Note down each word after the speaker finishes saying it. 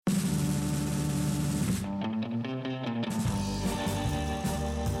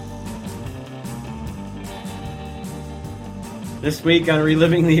This week on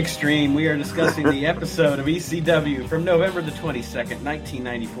Reliving the Extreme, we are discussing the episode of ECW from November the 22nd,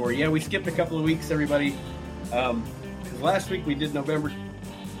 1994. Yeah, we skipped a couple of weeks, everybody. Because last week we did November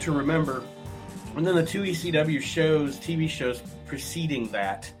to Remember. And then the two ECW shows, TV shows preceding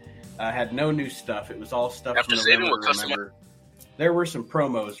that, had no new stuff. It was all stuff from November to Remember. There were some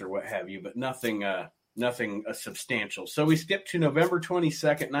promos or what have you, but nothing substantial. So we skipped to November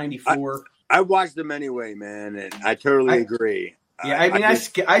 22nd, 94. I watched them anyway, man, and I totally agree. Yeah,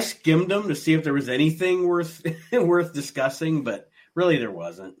 I skimmed them to see if there was anything worth discussing, but really there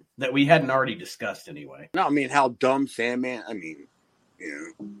wasn't, that we hadn't already discussed anyway. No, I mean, how dumb Sandman,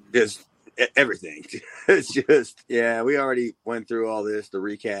 just everything. It's just, yeah, we already went through all this, the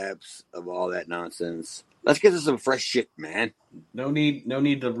recaps of all that nonsense. Let's get to some fresh shit, man. No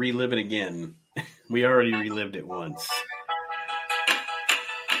need to relive it again. We already relived it once.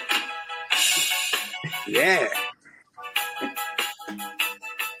 Yeah.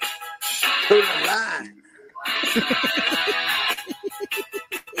 To the line.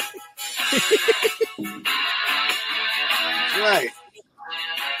 Right.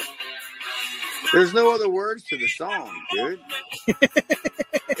 There's no other words to the song, dude.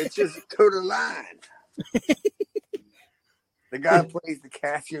 It's just to the line. The guy plays the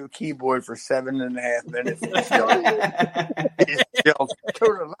Casio keyboard for 7.5 minutes. It's still to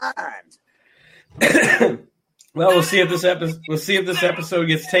the line. Well, we'll see if this episode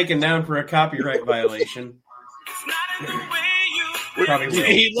gets taken down for a copyright violation.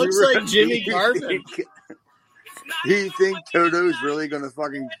 He looks like Jimmy Garvin. Do you think Toto's really going to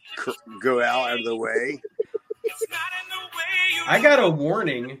fucking go out of the way? I got a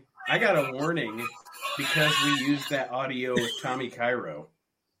warning because we used that audio with Tommy Cairo.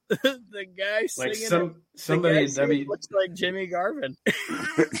 The guy singing like somebody in W looks like Jimmy Garvin.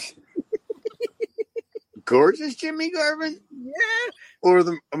 Gorgeous Jimmy Garvin? Yeah. Or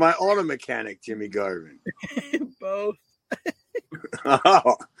my auto mechanic Jimmy Garvin? Both.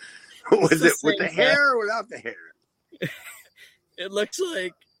 Oh. Was it with the hair or without the hair? It looks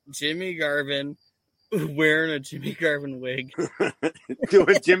like Jimmy Garvin wearing a Jimmy Garvin wig.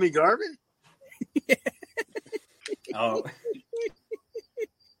 Doing Jimmy Garvin? Yeah. Oh.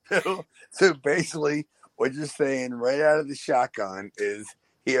 So basically, what you're saying right out of the shotgun is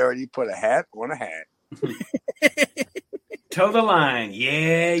he already put a hat on a hat. Toe the line.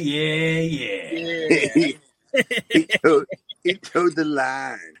 Yeah. He towed the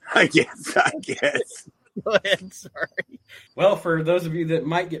line. I guess. Go ahead, sorry. Well, for those of you that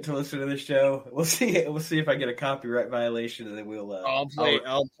might get to listen to this show, we'll see if I get a copyright violation, and then we'll. I'll.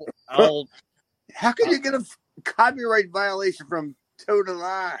 How can you get a copyright violation from "Toe the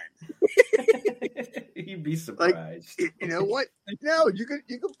Line"? You'd be surprised. Like, you know what? No, you can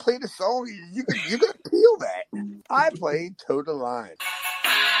play the song. You can appeal that. I played "Toe the Line."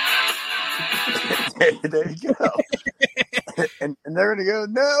 There you go. And they're gonna go,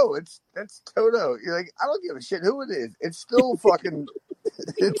 no, that's Toto. You're like, I don't give a shit who it is. It's still fucking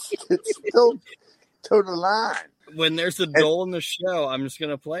it's still Toto Line. When there's a dole in the show, I'm just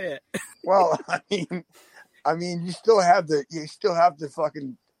gonna play it. Well, I mean you still have to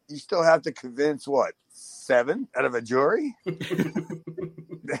convince what, 7 out of a jury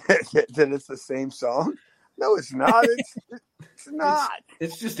that it's the same song? No, it's not. It's not.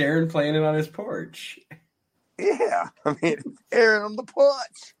 It's just Aaron playing it on his porch. Yeah, I mean, Aaron on the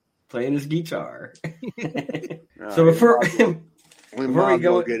porch playing his guitar. So before we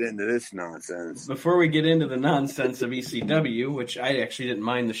get into this nonsense, before we get into the nonsense of ECW, which I actually didn't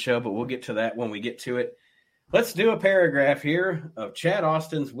mind the show, but we'll get to that when we get to it. Let's do a paragraph here of Chad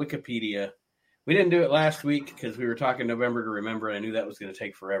Austin's Wikipedia. We didn't do it last week because we were talking November to Remember, and I knew that was going to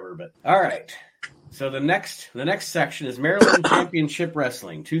take forever. But all right. So the next section is Maryland Championship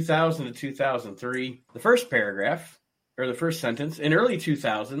Wrestling, 2000 to 2003. The first paragraph, or the first sentence, in early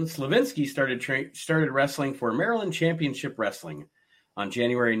 2000, Slavinsky started wrestling for Maryland Championship Wrestling. On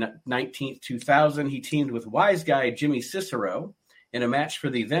January 19th, 2000, he teamed with wise guy Jimmy Cicero in a match for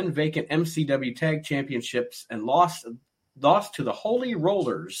the then vacant MCW Tag Championships and lost to the Holy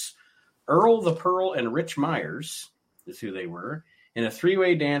Rollers, Earl the Pearl and Rich Myers, is who they were, in a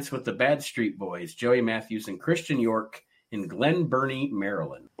 3-way dance with the Bad Street Boys, Joey Matthews and Christian York in Glen Burnie,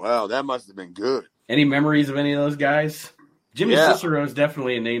 Maryland. Wow, that must have been good. Any memories of any of those guys? Jimmy Cicero is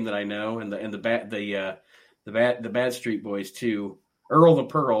definitely a name that I know, and the Bad Street Boys too. Earl the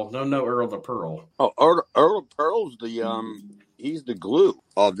Pearl, don't know Earl the Pearl. Oh, Earl the Pearl's he's the glue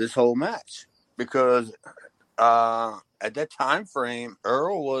of this whole match because at that time frame,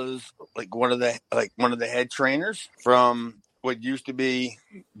 Earl was like one of the head trainers from what used to be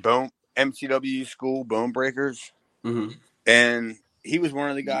MCW School Bone Breakers. Mm-hmm. And he was one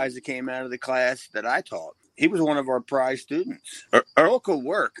of the guys that came out of the class that I taught. He was one of our prize students. Earl could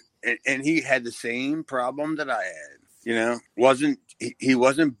work, and he had the same problem that I had. You know, he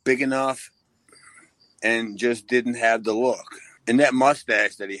wasn't big enough and just didn't have the look. And that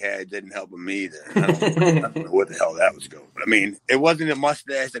mustache that he had didn't help him either. I don't know what the hell that was going. But I mean, it wasn't a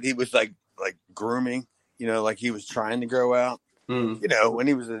mustache that he was like grooming, you know, like he was trying to grow out. You know, when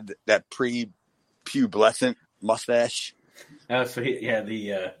he was that pre-pubescent mustache. So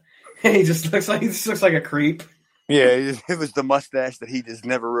he just looks like a creep. Yeah, it was the mustache that he just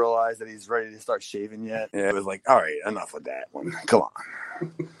never realized that he's ready to start shaving yet. Yeah, it was like, all right, enough with that one. Come on.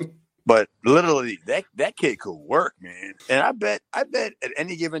 But literally, that kid could work, man. And I bet at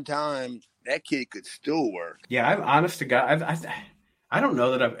any given time that kid could still work. Yeah, I'm honest to God. I don't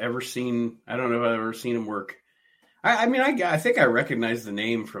know that I've ever seen. I don't know if I've ever seen him work. I mean, I think I recognize the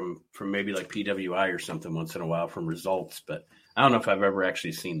name from maybe like PWI or something once in a while from results, but I don't know if I've ever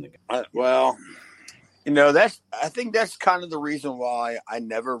actually seen the guy. Well, you know, I think that's kind of the reason why I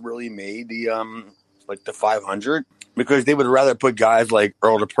never really made the the 500, because they would rather put guys like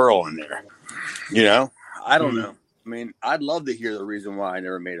Earl to Pearl in there. You know, I don't know. I mean, I'd love to hear the reason why I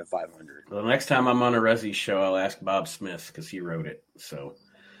never made a 500. Well, the next time I'm on a Resi show, I'll ask Bob Smith because he wrote it. So,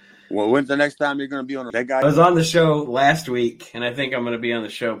 well, when's the next time you're going to be on that guy? I was on the show last week, and I think I'm going to be on the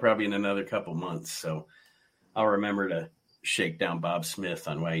show probably in another couple months. So, I'll remember to shake down Bob Smith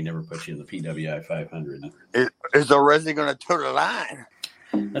on why he never put you in the PWI 500. Is the Resi going to toe the line?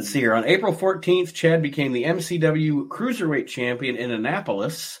 Let's see here. On April 14th, Chad became the MCW Cruiserweight Champion in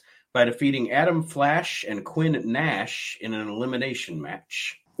Annapolis by defeating Adam Flash and Quinn Nash in an elimination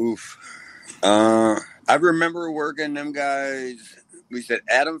match. Oof. I remember working them guys. We said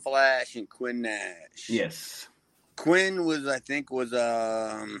Adam Flash and Quinn Nash. Yes. Quinn was at this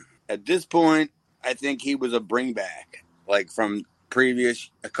point, I think he was a bringback, like from previous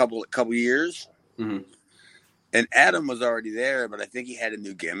a couple years. Mm-hmm. And Adam was already there, but I think he had a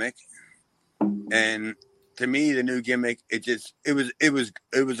new gimmick. And to me, the new gimmick, it was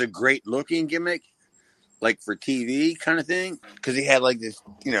a great looking gimmick, like for TV kind of thing. Cause he had like this,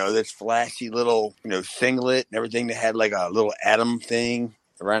 you know, this flashy little, you know, singlet and everything that had like a little Adam thing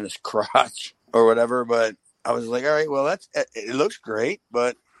around his crotch or whatever. But I was like, all right, well, it looks great,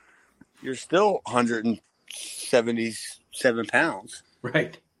 but you're still 177 pounds.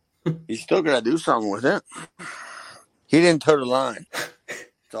 Right. You still got to do something with it. He didn't toe the line.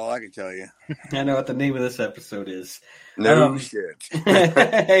 That's all I can tell you. I know what the name of this episode is. No shit.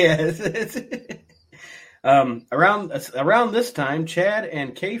 Around this time, Chad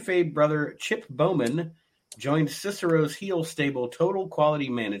and kayfabe brother Chip Bowman joined Cicero's heel stable Total Quality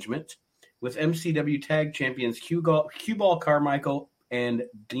Management with MCW Tag Champions Q-Ball Carmichael and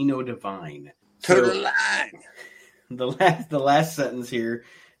Dino Divine. To the line. The last sentence here.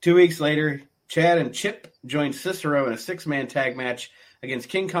 2 weeks later, Chad and Chip joined Cicero in a 6-man tag match against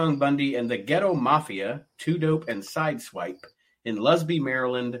King Kong Bundy and the Ghetto Mafia, Two Dope and Sideswipe in Lusby,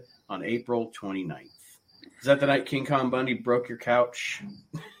 Maryland on April 29th. Is that the night King Kong Bundy broke your couch?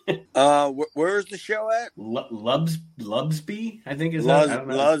 Where's the show at? Lubsby, I think is that? I don't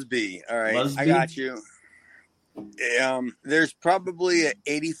know. Lusby. All right, Lusby? I got you. There's probably an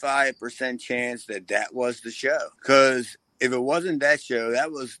 85% chance that was the show, because if it wasn't that show,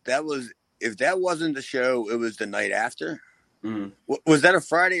 that was if that wasn't the show, it was the night after. Mm. Was that a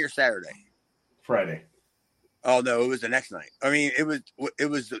Friday or Saturday? Friday. Oh no, it was the next night. I mean, it was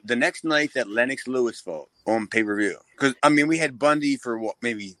the next night that Lennox Lewis fought on pay-per-view. Because I mean, we had Bundy for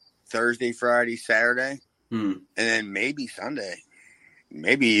maybe Thursday, Friday, Saturday, and then maybe Sunday,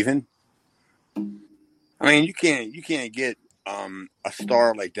 maybe even. I mean, you can't get a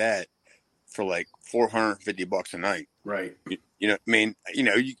star like that for like $450 a night. Right. You know, I mean, you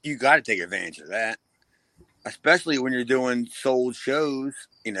know, you got to take advantage of that, especially when you're doing sold shows,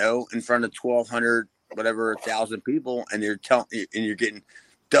 you know, in front of 1,200, whatever, 1,000 people, and you're getting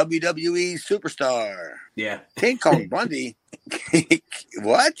WWE superstar. Yeah. King Kong Bundy.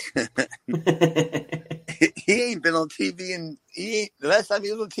 What? He ain't been on TV, and the last time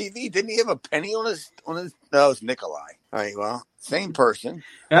he was on TV, didn't he have a penny on his? No, it was Nikolai. All right, well, same person.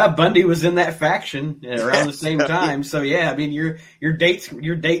 Bundy was in that faction around the same time, so yeah, I mean your date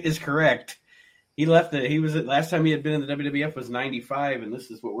is correct. He left he was last time he had been in the WWF was 95, and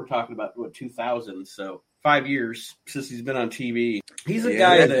this is what we're talking about, 2000. So 5 years since he's been on TV. He's a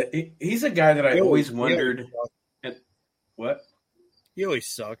guy that I always wondered. What? He always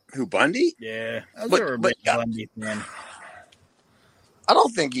sucked. Who, Bundy? Yeah. I was never a big Bundy fan. I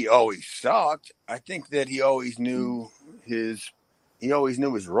don't think he always sucked. I think that he always knew his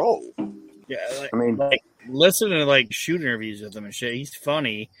role. Yeah, I mean, listen to like shoot interviews with him and shit. He's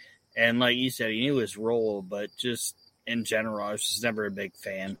funny, and like you said, he knew his role, but just in general, I was just never a big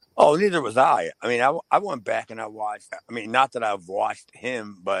fan. Oh, neither was I. I mean, I went back and I watched. I mean, not that I've watched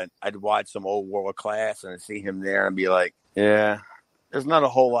him, but I'd watch some old World Class and I'd see him there and be like, yeah, there's not a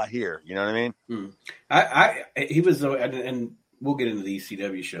whole lot here. You know what I mean? He was, and we'll get into the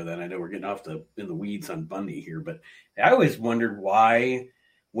ECW show then. I know we're getting off in the weeds on Bundy here, but I always wondered why,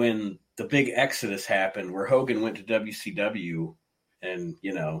 when the big exodus happened, where Hogan went to WCW, and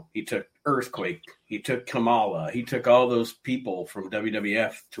he took Earthquake, he took Kamala, he took all those people from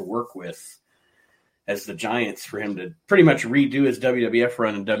WWF to work with as the Giants for him to pretty much redo his WWF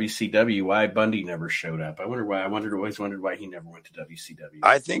run in WCW. Why Bundy never showed up? I wonder why. Always wondered why he never went to WCW.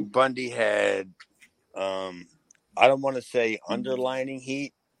 I think Bundy had, I don't want to say underlining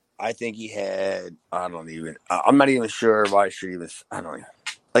heat. I think he had, I'm not even sure if I should even,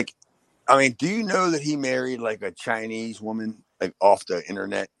 do you know that he married like a Chinese woman, like off the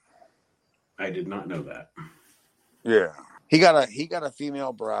internet? I did not know that. Yeah. He got a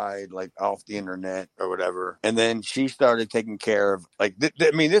female bride like off the internet or whatever, and then she started taking care of like.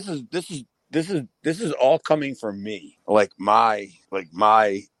 This is all coming from me, like my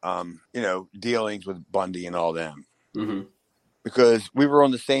dealings with Bundy and all them, because we were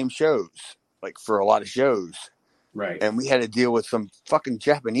on the same shows, like for a lot of shows, right? And we had to deal with some fucking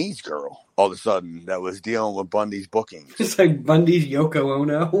Japanese girl all of a sudden that was dealing with Bundy's bookings. It's like Bundy's Yoko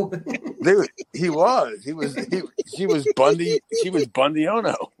Ono. Dude, she was Bundy. She was Bundy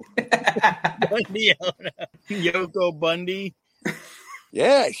Ono. Bundy Ono. Yoko Bundy.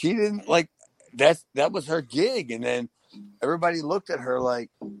 Yeah, she didn't like that was her gig, and then everybody looked at her like,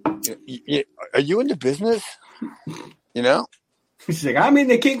 "Are you in the business?" She's like, "I'm in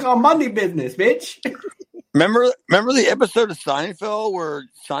the King Kong Bundy business, bitch." Remember the episode of Seinfeld where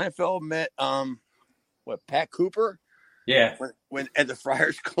Seinfeld met Pat Cooper? Yeah. When at the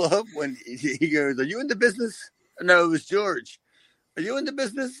Friars Club, when he goes, "Are you in the business?" No, it was George. "Are you in the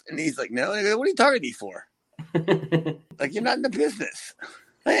business?" And he's like, "No." And I go, "What are you targeting me for?" Like, you're not in the business.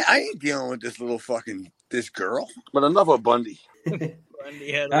 I ain't dealing with this girl. But enough of Bundy.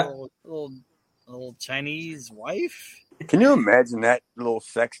 Bundy had a little Chinese wife. Can you imagine that little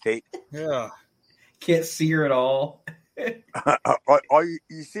sex tape? Yeah. Can't see her at all.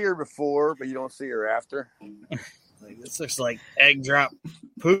 You see her before, but you don't see her after. Like, this looks like egg drop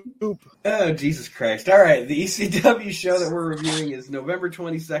poop. Oh, Jesus Christ. All right. The ECW show that we're reviewing is November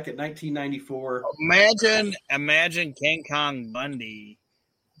 22nd, 1994. Imagine King Kong Bundy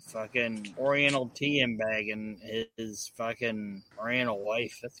fucking Oriental tea and bagging his fucking Oriental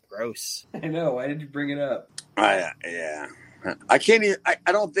wife. That's gross. I know. Why did you bring it up? Yeah. I can't even.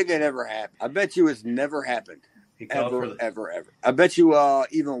 I don't think it ever happened. I bet you it's never happened. Ever. I bet you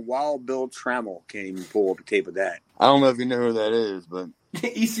even Wild Bill Trammell can't even pull up a tape of that. I don't know if you know who that is, but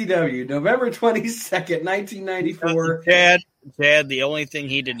ECW, November 22nd, 1994. Chad, the only thing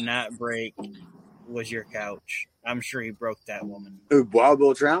he did not break was your couch. I'm sure he broke that woman. Wild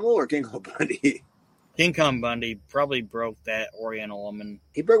Bill Trammell or King Kong Bundy? King Kong Bundy probably broke that Oriental woman.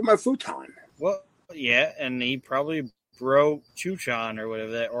 He broke my futon. Well, yeah, and he probably broke Chuchan or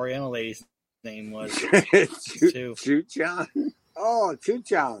whatever that Oriental lady's name was. Chuchan? Oh,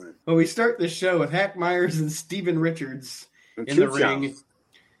 Chuchan. Well, we start the show with Hack Myers and Steven Richards in the ring.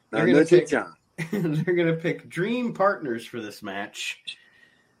 They're going to pick dream partners for this match.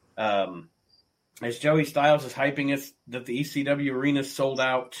 As Joey Styles is hyping us that the ECW arena is sold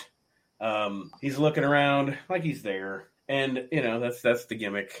out, he's looking around like he's there. And, that's the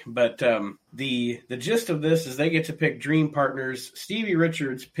gimmick. But the gist of this is they get to pick dream partners. Stevie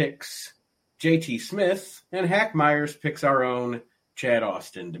Richards picks JT Smith, and Hack Myers picks our own Chad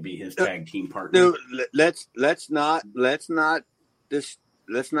Austin to be his tag team partner. No, let's not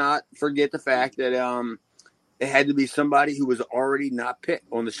forget the fact that it had to be somebody who was already not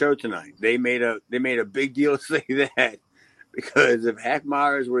picked on the show tonight. They made a big deal to say that, because if Hack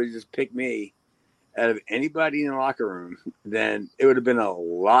Myers would have just picked me out of anybody in the locker room, then it would have been a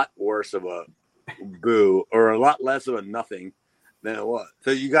lot worse of a boo or a lot less of a nothing than it was.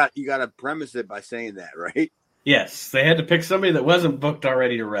 So you got to premise it by saying that, right? Yes, they had to pick somebody that wasn't booked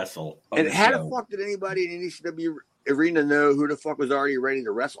already to wrestle. And how the fuck did anybody in ECW arena know who the fuck was already ready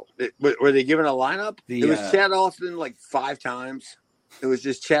to wrestle? Were they given a lineup? It was Chad Austin like 5 times. It was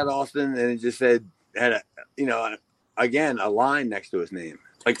just Chad Austin, and it just had a line next to his name.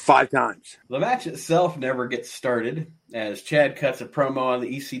 Like 5 times. The match itself never gets started as Chad cuts a promo on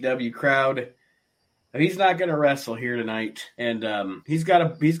the ECW crowd. He's not going to wrestle here tonight, and he's got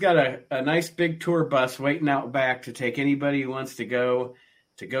a nice big tour bus waiting out back to take anybody who wants to go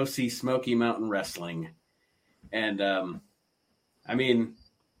see Smoky Mountain Wrestling. And, I mean,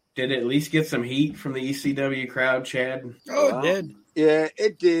 did it at least get some heat from the ECW crowd, Chad? Oh, it did. Yeah,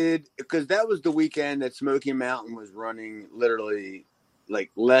 it did. Because that was the weekend that Smoky Mountain was running literally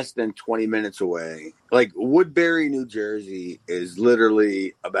like less than 20 minutes away. Like Woodbury, New Jersey is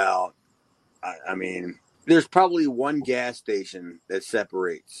literally about, I mean, there's probably one gas station that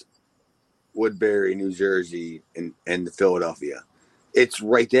separates Woodbury, New Jersey and the Philadelphia. It's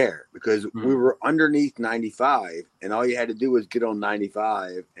right there because we were underneath 95 and all you had to do was get on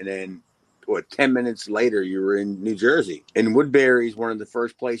 95 and then 10 minutes later you were in New Jersey. And Woodbury is one of the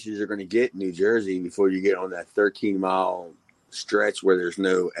first places you're going to get in New Jersey before you get on that 13-mile stretch where there's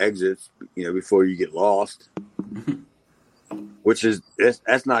no exits, before you get lost. Which is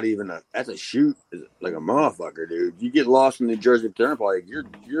that's not even that's a shoot like a motherfucker, dude. You get lost in the Jersey Turnpike,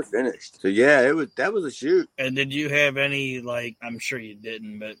 you're finished. So yeah, that was a shoot. And did you have any, like, I'm sure you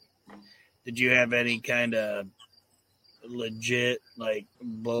didn't, but did you have any kind of legit like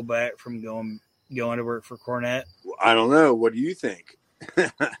blowback from going to work for Cornette? I don't know. What do you think?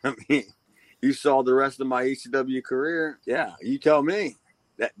 I mean, you saw the rest of my ECW career. Yeah, you tell me.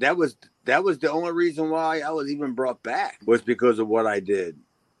 That was the only reason why I was even brought back was because of what I did.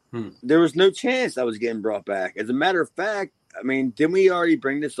 There was no chance I was getting brought back. As a matter of fact, I mean, didn't we already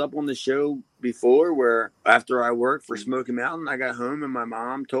bring this up on the show before where after I worked for Smoky Mountain, I got home and my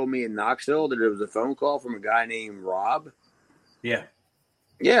mom told me in Knoxville that there was a phone call from a guy named Rob? Yeah.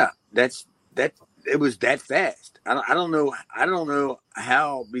 Yeah, it was that fast. I don't know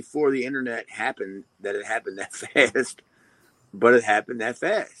how before the internet happened that it happened that fast. But it happened that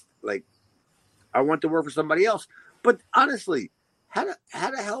fast. Like, I went to work for somebody else. But honestly, how the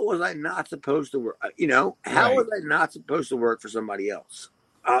hell was I not supposed to work? How was I not supposed to work for somebody else?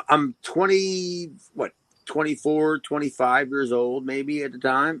 I'm 24, 25 years old maybe at the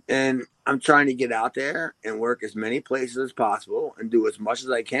time. And I'm trying to get out there and work as many places as possible and do as much as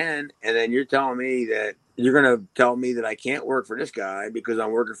I can. And then you're telling me that you're going to tell me that I can't work for this guy because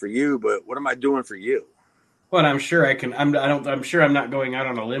I'm working for you. But what am I doing for you? Well, I'm sure I can. I'm sure I'm not going out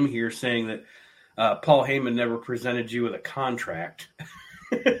on a limb here saying that Paul Heyman never presented you with a contract.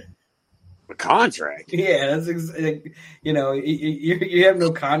 A contract? Yeah, that's you have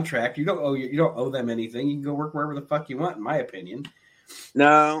no contract. You don't owe them anything. You can go work wherever the fuck you want, in my opinion.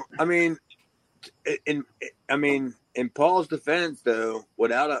 No, I mean, in Paul's defense, though,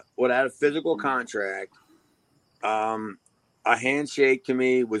 without a physical contract, a handshake to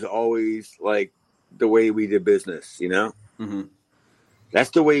me was always like the way we did business, Mm-hmm. That's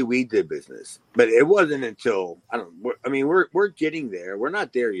the way we did business. But it wasn't until we're getting there. We're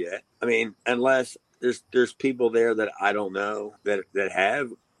not there yet. I mean, unless there's people there that I don't know that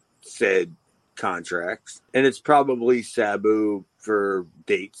have said contracts, and it's probably Sabu for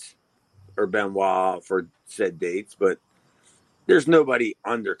dates or Benoit for said dates, but there's nobody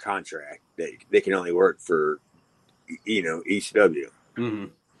under contract. They can only work for ECW. Mm-hmm.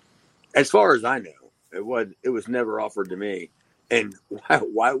 As far as I know. It was never offered to me. And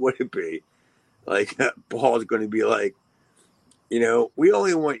why would it be? Like, Paul's going to be like, we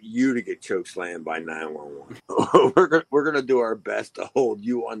only want you to get chokeslammed by 911. We're going to do our best to hold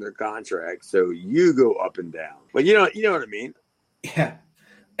you under contract so you go up and down. But you know what I mean? Yeah.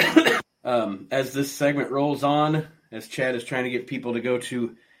 As this segment rolls on, as Chad is trying to get people to go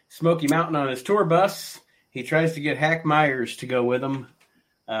to Smoky Mountain on his tour bus, he tries to get Hack Myers to go with him.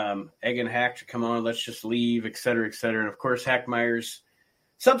 Egging Hack to come on, let's just leave, et cetera, et cetera. And of course, Hack Myers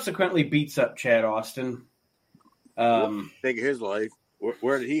subsequently beats up Chad Austin. Think of his life.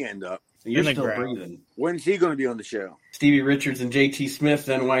 Where did he end up? You're still breathing. When's he going to be on the show? Stevie Richards and JT Smith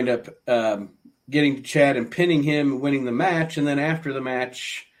then wind up getting to Chad and pinning him, winning the match. And then after the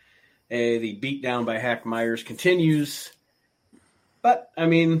match, the beatdown by Hack Myers continues. But, I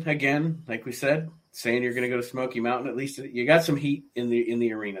mean, again, like we said, saying you're going to go to Smoky Mountain, at least you got some heat in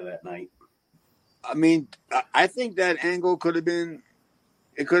the arena that night. I mean, I think that angle could have been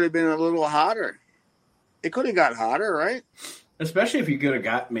a little hotter. It could have got hotter, right? Especially if you could have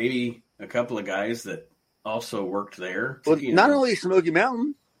got maybe a couple of guys that also worked there. Well, not only Smoky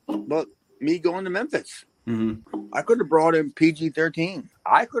Mountain, but me going to Memphis. Mm-hmm. I could have brought in PG-13.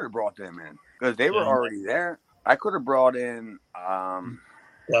 I could have brought them in because they were already there. I could have brought in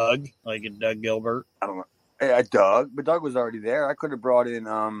Doug, like a Doug Gilbert. I don't know. Yeah, Doug, but Doug was already there. I could have brought in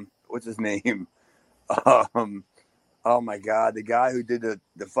what's his name? Oh my God, the guy who did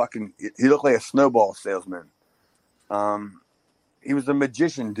the fucking. He looked like a snowball salesman. He was a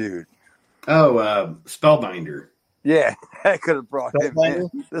magician dude. Oh, Spellbinder. Yeah, I could have brought him in.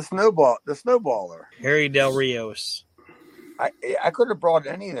 The snowballer. Harry Del Rios. I could have brought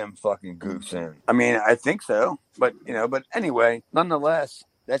any of them fucking goofs in. I mean, I think so, but but anyway, nonetheless,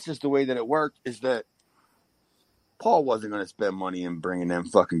 that's just the way that it worked. Is that Paul wasn't going to spend money in bringing them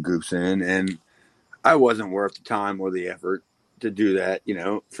fucking goofs in, and I wasn't worth the time or the effort to do that,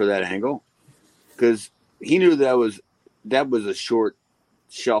 for that angle, because he knew that was a short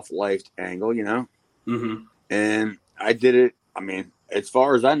shelf life angle, Mm-hmm. and I did it. I mean, as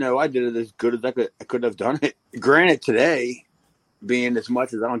far as I know, I did it as good as I could have done it. Granted, today, being as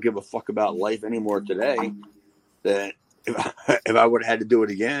much as I don't give a fuck about life anymore today, that if I would have had to do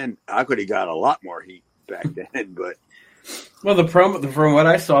it again, I could have got a lot more heat back then. But the promo, from what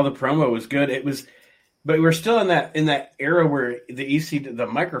I saw, the promo was good. It was, but we're still in that era where the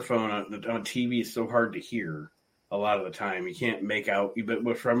microphone on TV is so hard to hear. A lot of the time, you can't make out.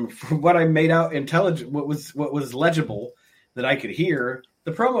 But from what I made out intelligent, what was legible that I could hear,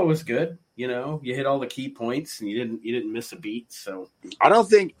 the promo was good. You hit all the key points, and you didn't miss a beat. So I don't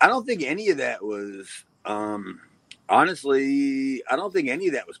think any of that was. Honestly, I don't think any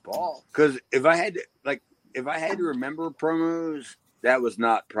of that was Paul. Because if I had to remember promos, that was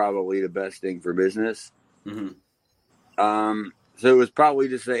not probably the best thing for business. Mm-hmm. So it was probably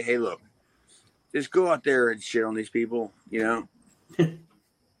to say, hey, look, just go out there and shit on these people, I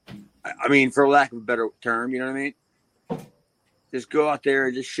mean, for lack of a better term, you know what I mean? Just go out there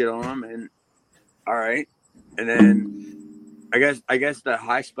and just shit on them, and all right. And then I guess the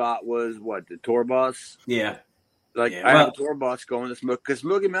high spot was what, the tour bus? Yeah. I have a tour bus going to Smoke, because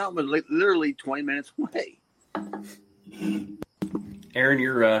Smoky Mountain was literally 20 minutes away. Aaron,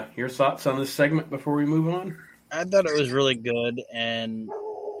 your thoughts on this segment before we move on? I thought it was really good, and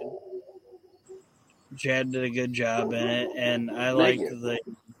Chad did a good job in it, and I liked the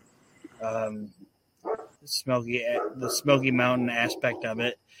Smoky Mountain aspect of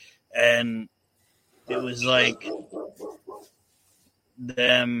it, and it was like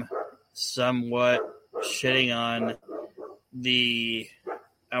them somewhat shitting on the,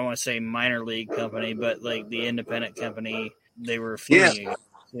 I want to say minor league company, but like the independent company they were feuding against.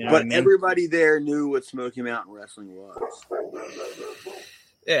 But everybody there knew what Smoky Mountain Wrestling was.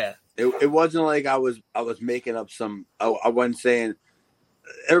 Yeah. It wasn't like I was making up some. I wasn't saying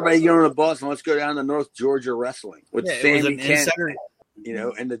everybody get on a bus and let's go down to North Georgia Wrestling with Sammy Kent,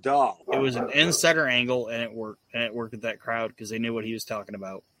 and the doll. It was an insider angle, and it worked. And it worked with that crowd because they knew what he was talking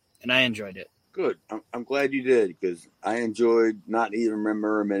about, and I enjoyed it. Good. I'm glad you did, because I enjoyed not even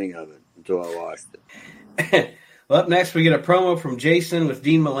remembering of it until I watched it. Well, up next we get a promo from Jason with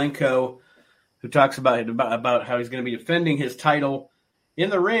Dean Malenko, who talks about how he's going to be defending his title in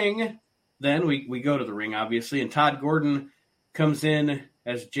the ring. Then we go to the ring, obviously, and Todd Gordon comes in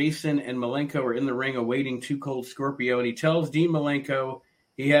as Jason and Malenko are in the ring awaiting Too Cold Scorpio, and he tells Dean Malenko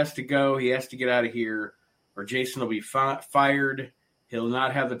he has to go, he has to get out of here, or Jason will be fired. He'll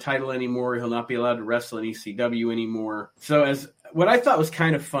not have the title anymore. He'll not be allowed to wrestle in ECW anymore. So as what I thought was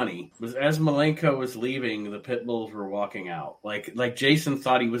kind of funny was as Malenko was leaving, the Pitbulls were walking out. Like Jason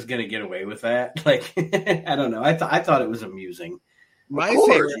thought he was going to get away with that. Like, I don't know. I thought it was amusing. My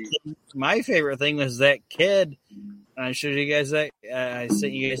favorite thing was that kid. I showed you guys that. I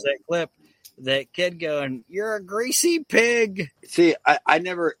sent you guys that clip. That kid going, "You're a greasy pig." See, I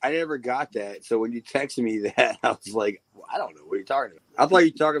never got that. So when you texted me that, I was like, I don't know what you're talking about. I thought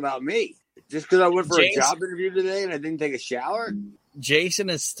you were talking about me. Just because I went for a job interview today and I didn't take a shower? Jason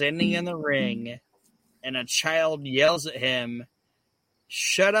is standing in the ring, and a child yells at him,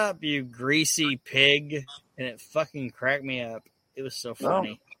 "Shut up, you greasy pig." And it fucking cracked me up. It was so funny.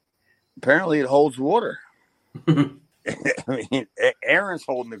 Well, apparently it holds water. I mean, Aaron's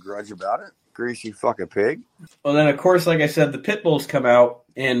holding a grudge about it. Greasy fucking pig. Well, then, of course, like I said, the Pitbulls come out,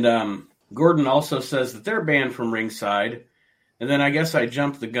 and Gordon also says that they're banned from ringside. And then I guess I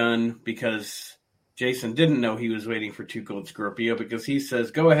jumped the gun because Jason didn't know he was waiting for Too Cold Scorpio, because he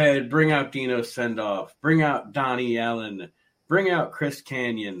says, go ahead, bring out Dino's send-off, bring out Donnie Allen, bring out Chris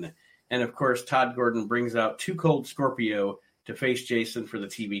Kanyon. And, of course, Todd Gordon brings out Too Cold Scorpio to face Jason for the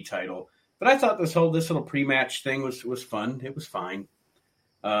TV title. But I thought this little pre-match thing was fun. It was fine.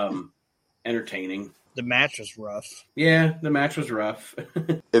 Entertaining. The match was rough. Yeah, the match was rough.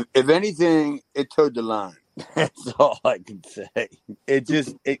 if anything, it towed the line. That's all I can say. It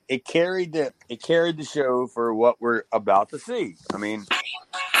just it carried the show for what we're about to see. I mean,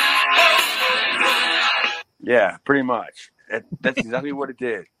 yeah, pretty much. That's exactly what it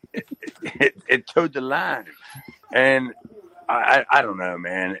did. It towed the line, and I don't know,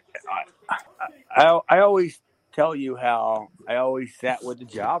 man. I always tell you how I always sat with the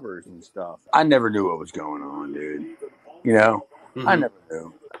jobbers and stuff. I never knew what was going on, dude. You know, Mm-hmm. I never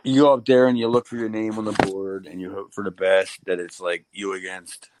knew. You go up there and you look for your name on the board and you hope for the best, that it's like you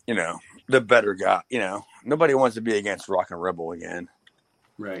against, the better guy. Nobody wants to be against Rock and Rebel again.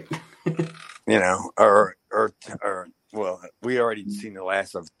 Right. Or well, we already seen the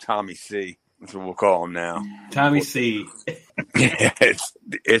last of Tommy C. That's what we'll call him now. Tommy C.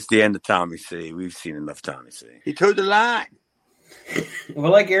 It's the end of Tommy C. We've seen enough Tommy C. He toed the line.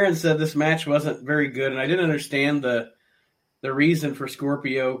 Well, like Aaron said, this match wasn't very good, and I didn't understand the reason for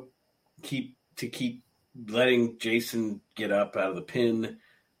Scorpio keep letting Jason get up out of the pin.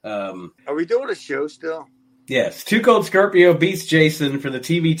 Are we doing a show still? Yes. Too Cold Scorpio beats Jason for the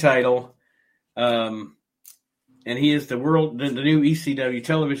TV title. And he is the new ECW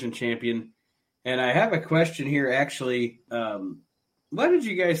television champion. And I have a question here, actually. What did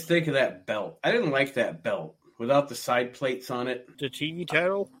you guys think of that belt? I didn't like that belt without the side plates on it. The TV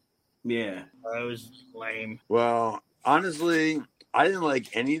title? Yeah. That was lame. Well, honestly, I didn't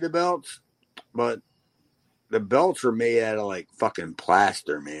like any of the belts, but the belts were made out of like fucking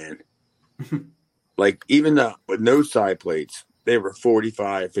plaster, man. Like even with no side plates, they were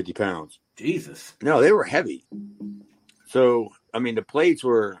 45, 50 pounds. Jesus. No, they were heavy. So, the plates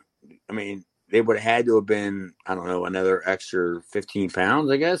were, they would have had to have been, I don't know, another extra 15 pounds,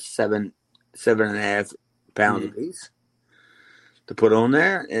 I guess, 7.5 pounds a piece to put on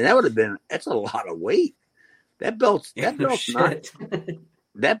there. And that would have been, that's a lot of weight. That belt's not,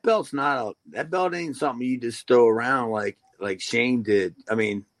 that belt ain't something you just throw around like Shane did.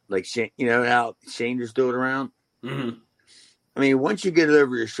 Like Shane, how Shane just threw it around? Mm-hmm. Once you get it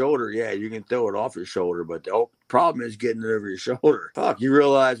over your shoulder, yeah, you can throw it off your shoulder, but the problem is getting it over your shoulder. Fuck, you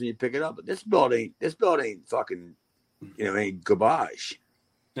realize when you pick it up, but this belt ain't fucking, ain't garbage.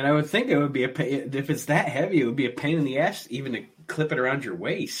 And I would think it would be if it's that heavy, it would be a pain in the ass even to clip it around your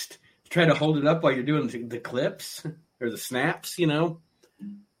waist. Try to hold it up while you're doing the clips or the snaps,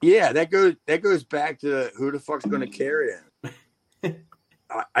 Yeah, that goes back to who the fuck's going to carry it.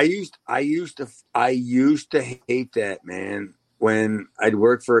 I used to hate that, man. When I'd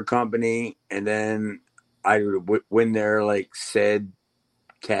work for a company and then I would win their like said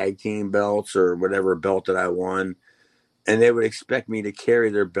tag team belts or whatever belt that I won, and they would expect me to carry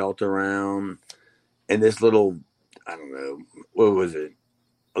their belt around in this little, I don't know, what was it?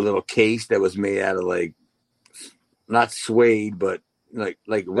 A little case that was made out of like, not suede, but like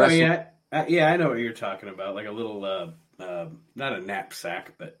wrestling. Oh, yeah, I know what you're talking about. Like a little, not a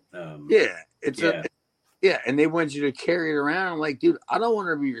knapsack, but yeah, and they want you to carry it around. I'm like, dude, I don't want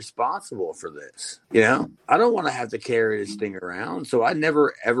to be responsible for this. I don't want to have to carry this thing around. So I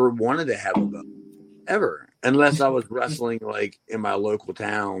never ever wanted to have a belt ever, unless I was wrestling like in my local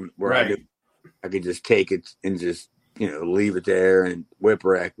town where I could just take it and just leave it there, and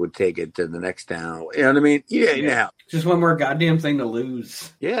Whipwreck would take it to the next town. You know what I mean? Yeah. Just one more goddamn thing to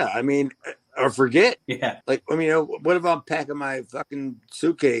lose. Yeah, or forget. Yeah. Like, what if I'm packing my fucking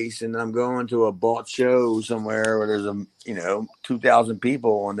suitcase and I'm going to a bought show somewhere where there's 2,000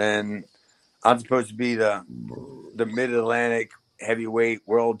 people, and then I'm supposed to be the Mid-Atlantic heavyweight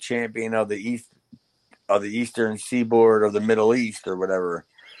world champion of the Eastern Seaboard of the Middle East or whatever.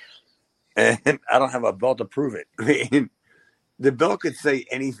 And I don't have a belt to prove it. The belt could say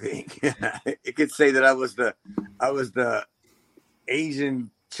anything. It could say that I was the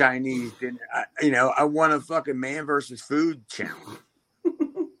Asian Chinese dinner. I won a fucking man versus food challenge.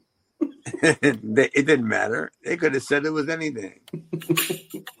 It didn't matter. They could have said it was anything.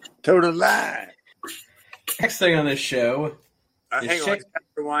 Total lie. Next thing on this show. Hang on,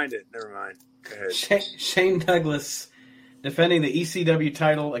 rewind it. Never mind. Go ahead. Shane Douglas defending the ECW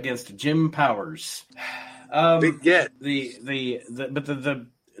title against Jim Powers. Big get. The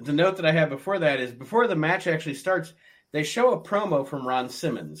note that I have before that is before the match actually starts, they show a promo from Ron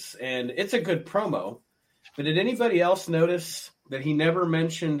Simmons, and it's a good promo. But did anybody else notice that he never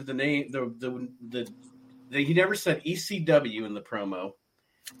mentioned the name? He never said ECW in the promo,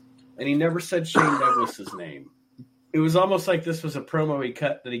 and he never said Shane Douglas's name. It was almost like this was a promo he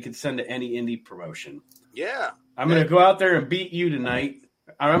cut that he could send to any indie promotion. Yeah. I'm going to go out there and beat you tonight.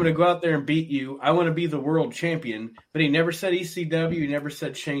 I'm going to go out there and beat you. I want to be the world champion. But he never said ECW. He never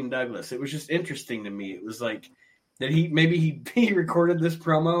said Shane Douglas. It was just interesting to me. It was like that he recorded this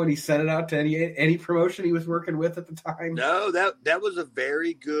promo and he sent it out to any promotion he was working with at the time. No, that was a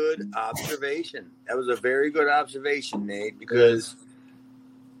very good observation. That was a very good observation, Nate. Because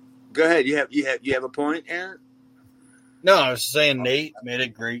go ahead. You have a point, Aaron? No, I was saying Nate made a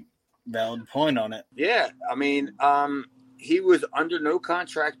great valid point on it. Yeah, he was under no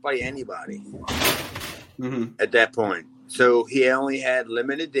contract by anybody at that point. So he only had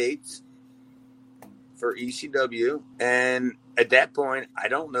limited dates for ECW. And at that point, I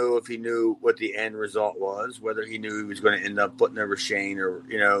don't know if he knew what the end result was, whether he knew he was going to end up putting over Shane or,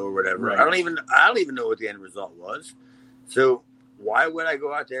 or whatever. Right. I don't even know what the end result was. So why would I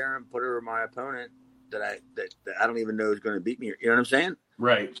go out there and put over my opponent that I don't even know is going to beat me? You know what I'm saying?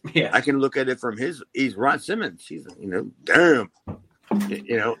 Right. Yeah. I can look at it from he's Ron Simmons. He's, damn. What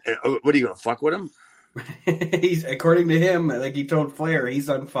are you going to fuck with him? He's, according to him, like he told Flair, he's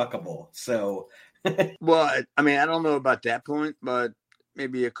unfuckable. So, well, I mean, I don't know about that point, but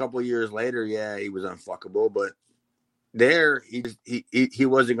maybe a couple of years later, yeah, he was unfuckable. But there, he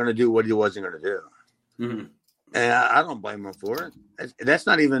wasn't going to do what he wasn't going to do, and I don't blame him for it. That's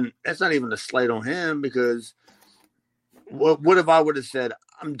not even a slight on him, because what if I would have said,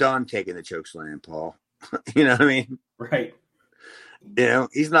 I'm done taking the choke slam, Paul? You know what I mean? Right.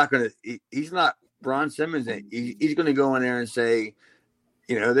 He's not Ron Simmons. He's going to go in there and say,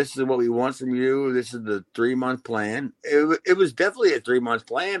 this is what we want from you. This is the 3-month plan. It was definitely a 3-month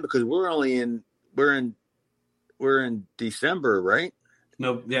plan, because we're in December, right?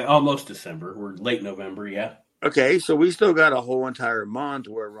 No, yeah, almost December. We're late November, yeah. Okay, so we still got a whole entire month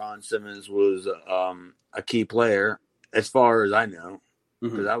where Ron Simmons was a key player, as far as I know,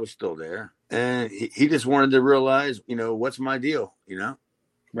 because I was still there, and he just wanted to realize, what's my deal,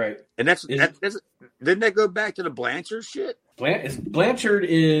 Right. And didn't that go back to the Blanchard shit? Blanchard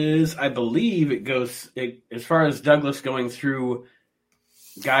is, I believe, as far as Douglas going through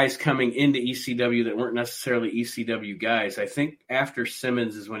guys coming into ECW that weren't necessarily ECW guys. I think after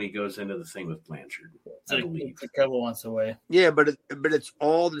Simmons is when he goes into the thing with Blanchard. I believe it's a couple months away. Yeah, but it's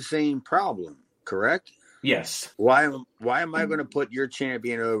all the same problem, correct? Yes. Why am I going to put your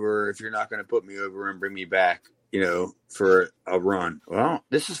champion over if you're not going to put me over and bring me back, for a run? Well,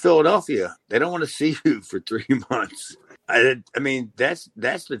 this is Philadelphia. They don't want to see you for 3 months. I mean, that's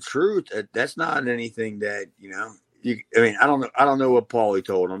the truth. That's not anything that, I don't know what Paulie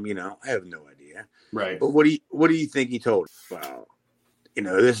told him, I have no idea. Right. But what do you think he told him? Well,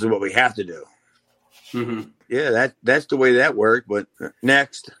 this is what we have to do. Mm-hmm. Yeah, that's the way that worked. But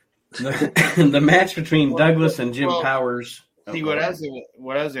next. The match between Douglas and Jim Powers. See, what I was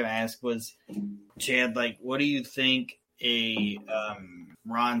going to ask was, Chad, like, what do you think a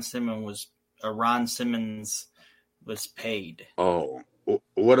Ron Simmons was paid? Oh,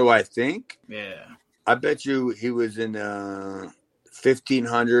 what do I think? Yeah, I bet you he was in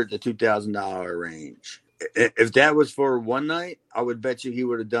 $1,500 to $2,000 range. If that was for one night, I would bet you he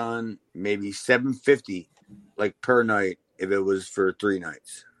would have done maybe $750 like per night if it was for 3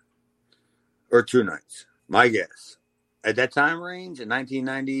 nights or 2 nights. My guess. At that time range, in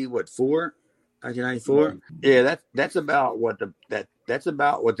 1994? Yeah, that's about what that's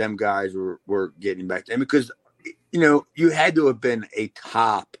about what them guys were getting back then, because you had to have been a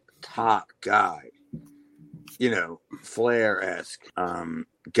top guy, Flair-esque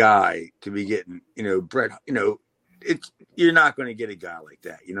guy to be getting, Bret. You're not going to get a guy like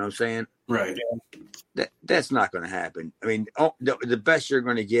that. You know what I'm saying? Right. That's not going to happen. I mean, the best you're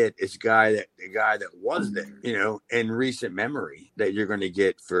going to get is the guy that was there, in recent memory, that you're going to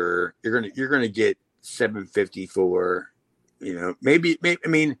get you're going to get $750 for, maybe. I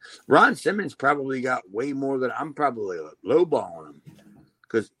mean, Ron Simmons probably got way more than I'm probably lowballing him,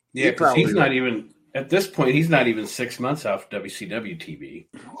 because he's not even at this point. He's not even 6 months off WCW TV.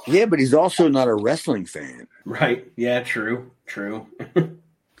 Yeah, but he's also not a wrestling fan. Right. Yeah. True.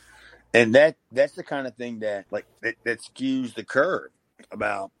 And that's the kind of thing that skews the curve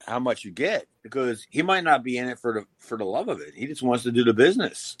about how much you get, because he might not be in it for the love of it. He just wants to do the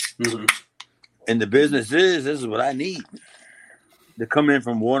business. Mm-hmm. And the business this is what I need to come in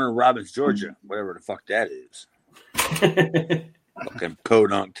from Warner Robins, Georgia, whatever the fuck that is. Fucking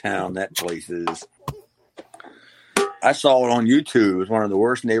Podunk town that place is. I saw it on YouTube. It's one of the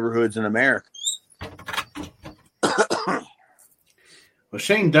worst neighborhoods in America. Well,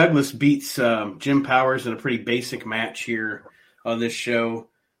 Shane Douglas beats Jim Powers in a pretty basic match here on this show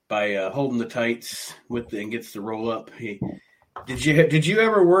by holding the tights and gets the roll up. Did you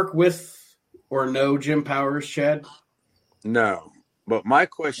ever work with or know Jim Powers, Chad? No, but my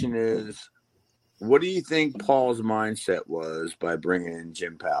question is, what do you think Paul's mindset was by bringing in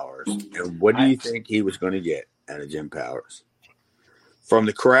Jim Powers, and what do you think he was going to get out of Jim Powers from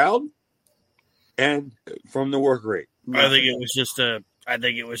the crowd and from the work rate? I think it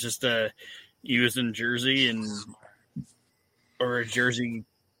was just he was in Jersey or a Jersey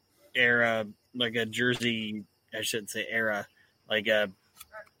era, like a Jersey, I shouldn't say era, like a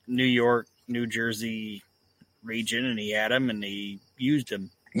New York, New Jersey region, and he had him and he used him.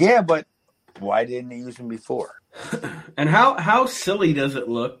 Yeah, but why didn't he use him before? And how silly does it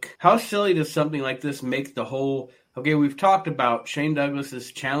look? How silly does something like this make the whole? Okay, we've talked about Shane Douglas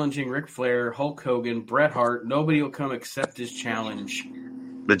is challenging Ric Flair, Hulk Hogan, Bret Hart. Nobody will come accept his challenge.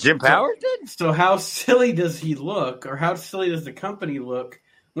 But Jim Powers did? So how silly does he look, or how silly does the company look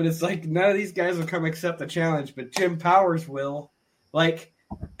when it's like none of these guys will come accept the challenge, but Jim Powers will? Like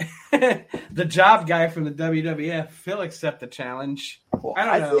the job guy from the WWF, he'll accept the challenge. Well,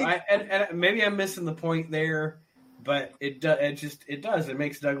 I don't know. And maybe I'm missing the point there, but it does. It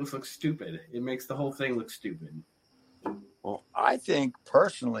makes Douglas look stupid. It makes the whole thing look stupid. Well, I think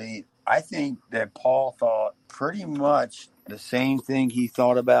personally, that Paul thought pretty much the same thing he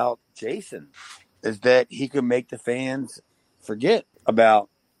thought about Jason, is that he could make the fans forget about,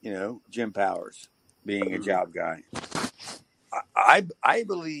 Jim Powers being a job guy. I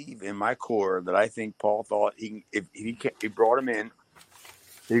believe in my core that I think Paul thought if he brought him in,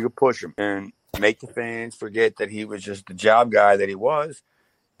 he could push him and make the fans forget that he was just the job guy that he was.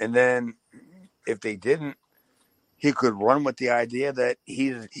 And then if they didn't, he could run with the idea that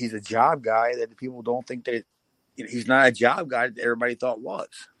he's a job guy that people don't think that he's not a job guy that everybody thought was.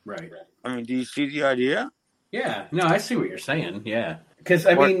 Right. I mean, do you see the idea? Yeah. No, I see what you're saying. Yeah. Because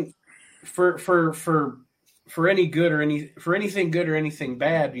I mean, for any good or for anything good or anything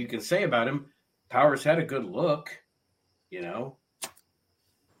bad you can say about him, Powers had a good look,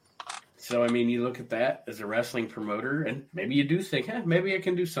 So I mean, you look at that as a wrestling promoter, and maybe you do think, maybe I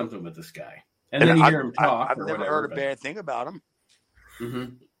can do something with this guy. And then you hear him talk. I've never heard a bad thing about him.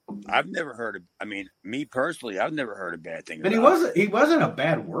 Mm-hmm. I've never heard of. I mean, me personally, I've never heard a bad thing. But he wasn't a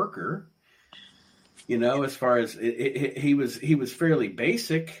bad worker. As far as he was fairly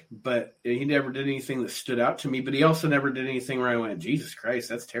basic, but he never did anything that stood out to me. But he also never did anything where I went, Jesus Christ,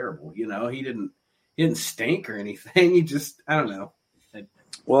 that's terrible. He didn't stink or anything. He just, I don't know.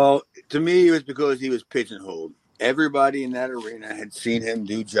 Well, to me, it was because he was pigeonholed. Everybody in that arena had seen him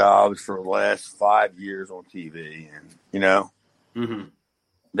do jobs for the last 5 years on TV, and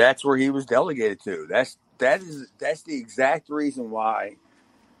that's where he was delegated to. That's the exact reason why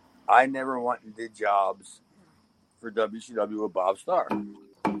I never went and did jobs for WCW with Bob Starr,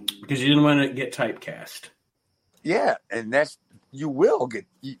 because you didn't want to get typecast. Yeah, and that's the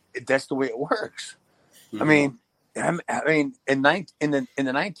way it works. Mm-hmm. I mean, in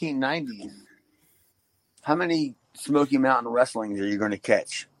the 1990s. How many Smoky Mountain Wrestlings are you going to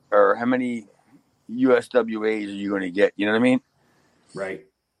catch? Or how many USWAs are you going to get? You know what I mean? Right.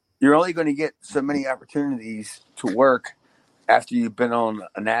 You're only going to get so many opportunities to work after you've been on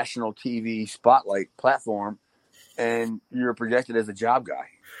a national TV spotlight platform and you're projected as a job guy.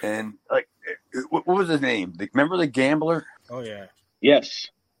 And, what was his name? Remember the Gambler? Oh, yeah. Yes.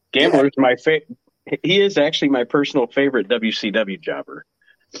 Gambler's my favorite. He is actually my personal favorite WCW jobber.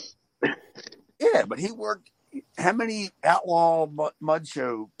 Yeah, but he worked. How many outlaw mud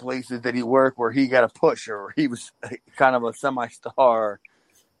show places did he work where he got a push or he was kind of a semi-star,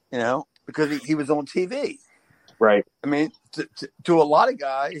 because he was on TV. Right. I mean, to a lot of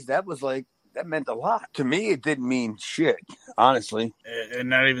guys, that meant a lot. To me, it didn't mean shit, honestly. And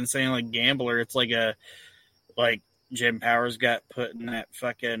not even saying like Gambler. It's like Jim Powers got put in that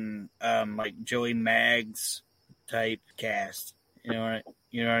fucking like Joey Maggs type cast. You know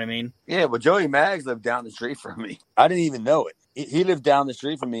what I mean? Yeah, but Joey Maggs lived down the street from me. I didn't even know it. He lived down the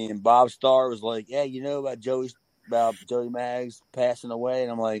street from me, and Bob Starr was like, "Yeah, you know about Joey Maggs passing away?"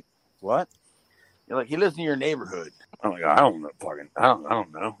 And I'm like, "What?" You're like, "He lives in your neighborhood." I'm like, "I don't know, I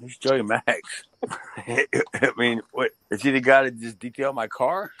don't know. He's Joey Maggs." I mean, what? Is he the guy that just detailed my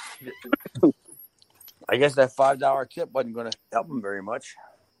car? I guess that $5 tip wasn't going to help him very much.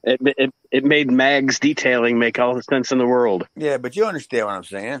 It made Mag's detailing make all the sense in the world. Yeah, but you understand what I'm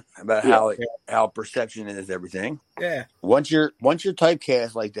saying about how perception is everything. Yeah. Once you're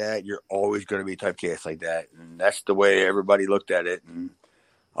typecast like that, you're always going to be typecast like that, and that's the way everybody looked at it. And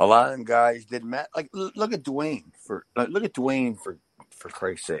a lot of them guys didn't matter. Like look at Dwayne for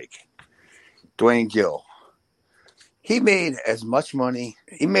Christ's sake, Dwayne Gill. He made as much money.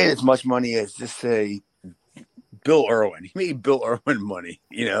 He made as much money as just say Bill Irwin. He made Bill Irwin money,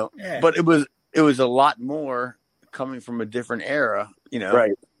 Yeah. But it was a lot more coming from a different era,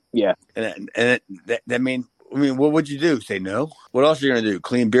 Right. Yeah. And that mean, what would you do? Say no? What else are you going to do?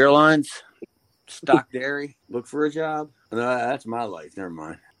 Clean beer lines? Stock dairy? Look for a job? No, that's my life. Never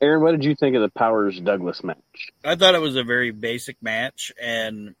mind. Aaron, what did you think of the Powers Douglas match? I thought it was a very basic match,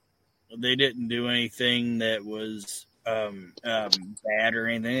 and they didn't do anything that was bad or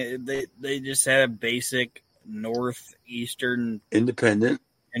anything. They just had a basic northeastern independent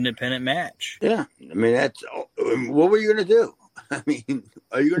match. Yeah, I mean what were you going to do? I mean,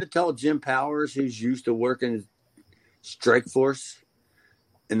 are you going to tell Jim Powers, who's used to working Strikeforce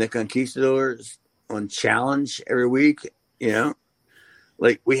and the Conquistadors on Challenge every week. You know,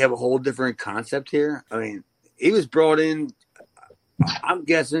 like we have a whole different concept here. I mean, he was brought in, I'm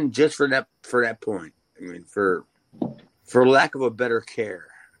guessing, just for that point. I mean, for lack of a better care,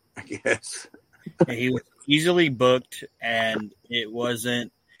 I guess. He was easily booked, and he was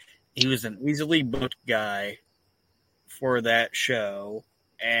an easily booked guy for that show,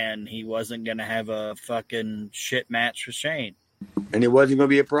 and he wasn't going to have a fucking shit match with Shane. And it wasn't going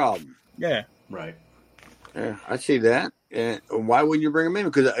to be a problem. Yeah. Right. Yeah, I see that. And why wouldn't you bring him in?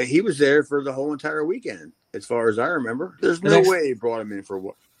 Because he was there for the whole entire weekend, as far as I remember. There's no way he brought him in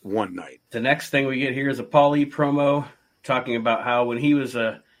for one night. The next thing we get here is a Paul E promo talking about how when he was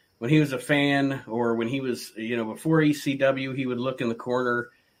a fan, or when he was, before ECW, he would look in the corner,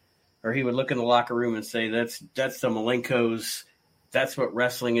 or he would look in the locker room and say, that's the Malenkos. That's what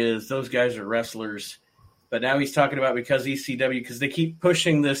wrestling is. Those guys are wrestlers. But now he's talking about, because ECW, because they keep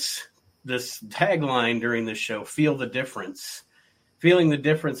pushing this tagline during this show, feel the difference. Feeling the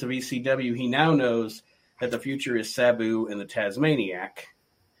difference of ECW, he now knows that the future is Sabu and the Tasmaniac,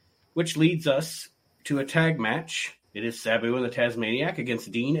 which leads us to a tag match. It is Sabu and the Tasmaniac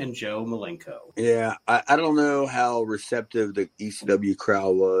against Dean and Joe Malenko. Yeah, I don't know how receptive the ECW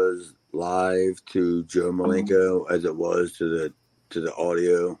crowd was live to Joe Malenko as it was to the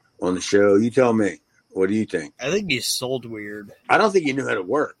audio on the show. You tell me. What do you think? I think he sold weird. I don't think he knew how to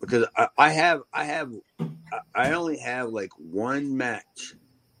work, because I only have like one match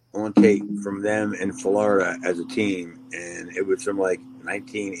on tape from them in Florida as a team, and it was from like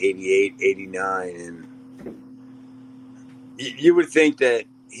 1988, 89, and you would think that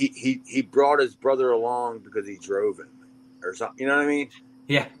he brought his brother along because he drove him or something. You know what I mean?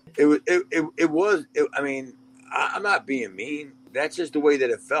 Yeah. It was. I mean, I'm not being mean. That's just the way that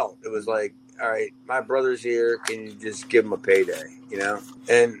it felt. It was like, all right, my brother's here. Can you just give him a payday? You know?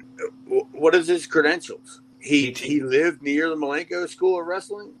 And what is his credentials? He lived near the Malenko School of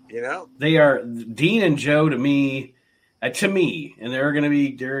Wrestling. You know? They are Dean and Joe to me, and there are going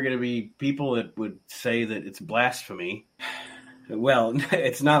to be people that would say that it's blasphemy. Well,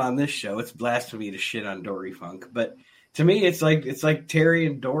 it's not on this show. It's blasphemy to shit on Dory Funk, but to me, it's like Terry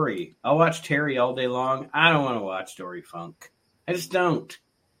and Dory. I'll watch Terry all day long. I don't want to watch Dory Funk. I just don't.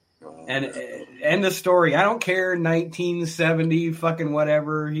 And the story. I don't care. 1970 fucking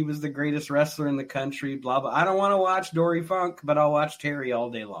whatever. He was the greatest wrestler in the country. Blah blah. I don't want to watch Dory Funk, but I'll watch Terry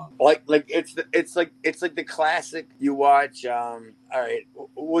all day long. Like it's like the classic. You watch. All right,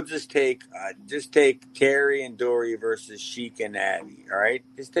 we'll just take Terry and Dory versus Sheik and Abby. All right,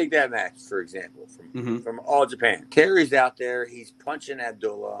 just take that match for example from All Japan. Terry's out there. He's punching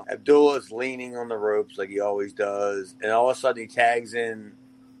Abdullah. Abdullah's leaning on the ropes like he always does, and all of a sudden he tags in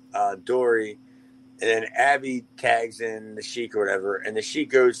Dory, and then Abby tags in the Sheik or whatever, and the Sheik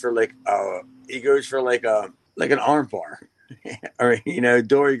goes for like an arm bar, or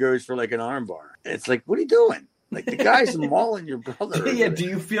Dory goes for like an arm bar. It's like, what are you doing? Like, the guy's mauling your brother. Yeah, do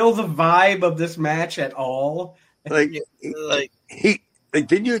you feel the vibe of this match at all? Didn't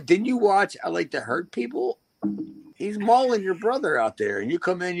you watch I Like to Hurt People? He's mauling your brother out there, and you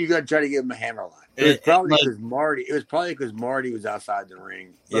come in, you got to try to give him a hammerlock. It was probably because Marty was outside the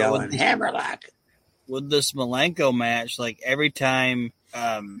ring yelling hammerlock. With this Malenko match, like every time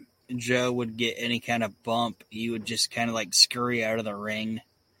Joe would get any kind of bump, he would just kind of like scurry out of the ring.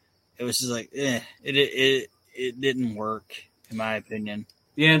 It was just like, it didn't work, in my opinion.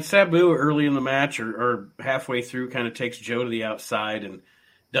 Yeah, and Sabu early in the match or halfway through kind of takes Joe to the outside and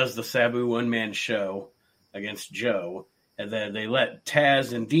does the Sabu one-man show against Joe. And then they let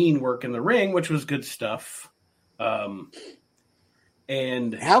Taz and Dean work in the ring, which was good stuff. And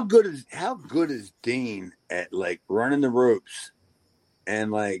how good is Dean at like running the ropes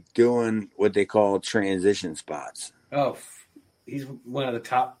and like doing what they call transition spots? Oh, he's one of the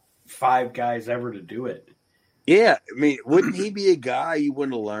top 5 guys ever to do it. Yeah, I mean, wouldn't he be a guy you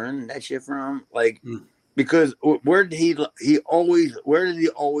wouldn't learn that shit from? Like, because where did he always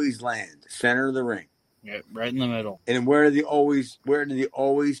land? Center of the ring. Yeah, right in the middle. And where did he always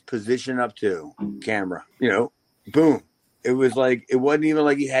position up to? Camera. Boom. It was like, it wasn't even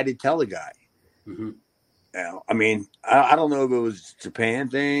like he had to tell a guy. Mm-hmm. I mean, I don't know if it was a Japan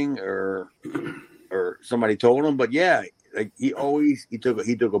thing or somebody told him, but yeah, like he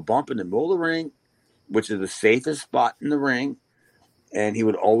took a bump in the middle of the ring, which is the safest spot in the ring, and he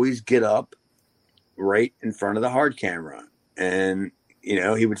would always get up right in front of the hard camera, and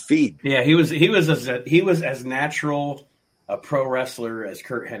he would feed. Yeah, he was as natural a pro wrestler as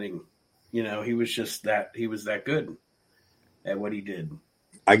Kurt Hennig. He was that good at what he did.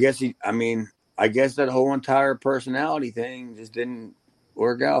 I guess I guess that whole entire personality thing just didn't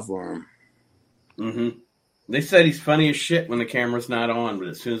work out for him. Mm-hmm. They said he's funny as shit when the camera's not on, but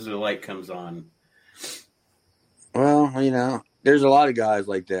as soon as the light comes on. Well, there's a lot of guys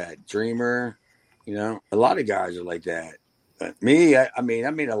like that. Dreamer, a lot of guys are like that. But me, I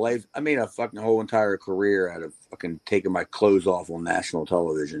made a fucking whole entire career out of fucking taking my clothes off on national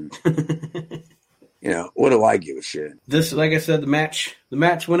television. What do I give a shit? This, like I said, the match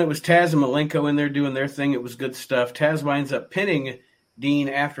when it was Taz and Malenko in there doing their thing, it was good stuff. Taz winds up pinning Dean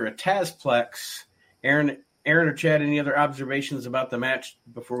after a Tazplex. Aaron or Chad, any other observations about the match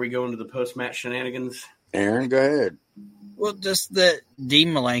before we go into the post-match shenanigans? Aaron, go ahead. Well, just that Dean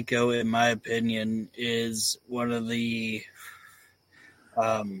Malenko, in my opinion, is one of the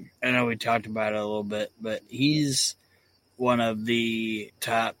I know we talked about it a little bit, but he's one of the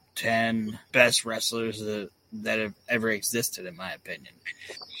top 10 best wrestlers that have ever existed, in my opinion.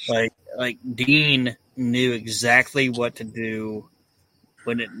 Like Dean knew exactly what to do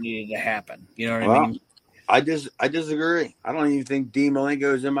when it needed to happen. You know what I mean? I disagree. I don't even think Dean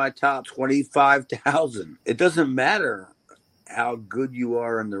Malenko is in my top 25,000. It doesn't matter how good you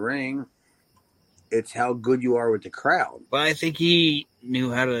are in the ring. It's how good you are with the crowd. But I think he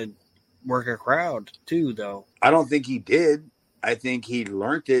knew how to work a crowd too, though. I don't think he did. I think he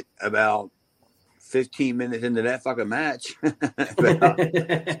learned it about 15 minutes into that fucking match. Well,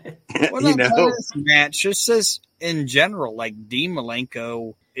 not this match, just as in general, like Dean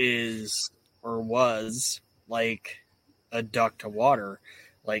Malenko is or was like a duck to water.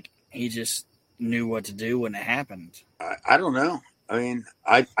 Like he just knew what to do when it happened. I don't know. I mean,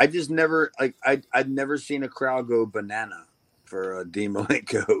 I just never I'd never seen a crowd go banana for Dean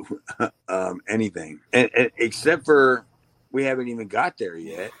Malenko anything, and except for we haven't even got there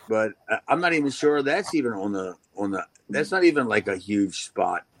yet. But I'm not even sure that's even on the that's not even like a huge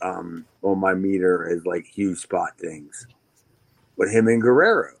spot on my meter as like huge spot things. But him and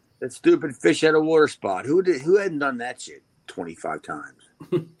Guerrero, that stupid fish out of water spot. Who hadn't done that shit 25 times?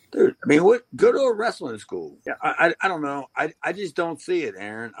 Dude, I mean, go to a wrestling school. Yeah, I don't know. I just don't see it,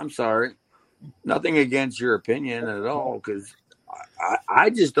 Aaron. I'm sorry. Nothing against your opinion at all, because I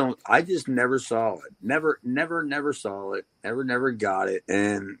just don't. I just never saw it. Never saw it. Never got it.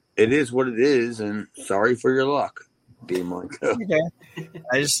 And it is what it is. And sorry for your luck, Dean Malenko. Okay.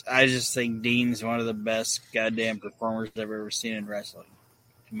 I just think Dean's one of the best goddamn performers I've ever seen in wrestling,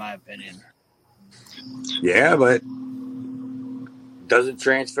 in my opinion. Yeah, but doesn't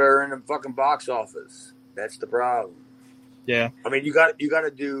transfer in the fucking box office. That's the problem. Yeah. I mean, you got to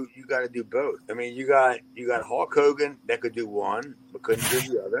do both. I mean, you got Hulk Hogan that could do one but couldn't do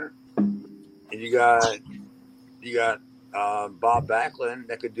the other, and you got Bob Backlund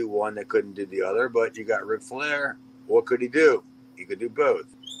that could do one that couldn't do the other. But you got Ric Flair. What could he do? He could do both.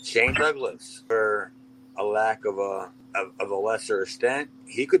 Shane Douglas, for a lack of a lesser extent,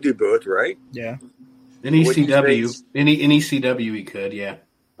 he could do both, right? Yeah. In ECW, in ECW, he could, yeah.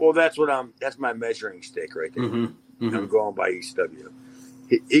 Well, that's my measuring stick right there. Mm-hmm. Mm-hmm. I'm going by ECW.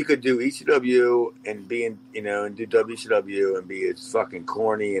 He could do ECW and be in, and do WCW and be as fucking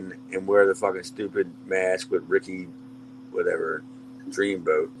corny and wear the fucking stupid mask with Ricky, whatever,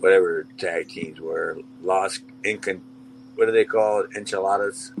 Dreamboat, whatever tag teams were. What do they call it?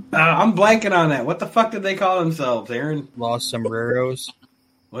 Enchiladas? I'm blanking on that. What the fuck did they call themselves, Aaron? Los Sombreros.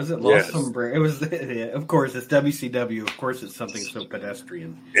 Was it Los Sombreros? It was, yeah, of course, it's WCW. Of course, it's something so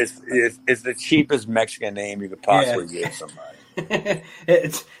pedestrian. It's the cheapest Mexican name you could possibly give somebody.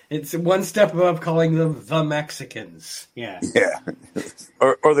 It's one step above calling them the Mexicans. Yeah. Yeah.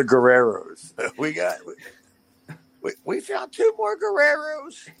 or the Guerreros. We found 2 more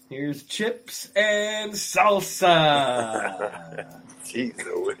Guerreros. Here's chips and salsa.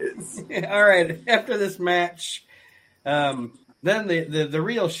 Jeez, all right. After this match, then the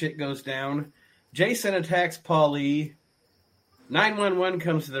real shit goes down. Jason attacks Paulie. 911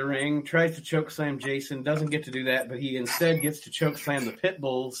 comes to the ring, tries to chokeslam Jason, doesn't get to do that, but he instead gets to chokeslam the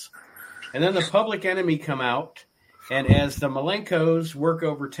Pitbulls. And then the Public Enemy come out, and as the Malenkos work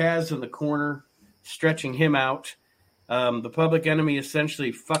over Taz in the corner, stretching him out, the Public Enemy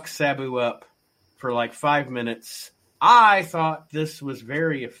essentially fucks Sabu up for like 5 minutes. I thought this was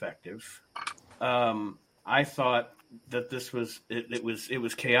very effective. I thought that this was it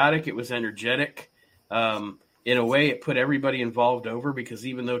was chaotic. It was energetic. In a way, it put everybody involved over because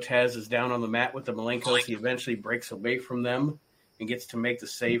even though Taz is down on the mat with the Malenkos, he eventually breaks away from them and gets to make the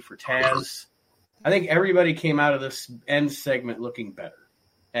save for Taz. I think everybody came out of this end segment looking better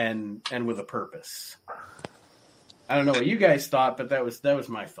and with a purpose. I don't know what you guys thought, but that was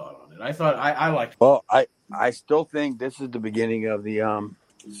my thought on it. I thought I liked it. Well, I still think this is the beginning of the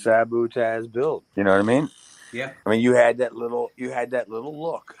Sabu Taz build. You know what I mean? Yeah. I mean, you had that little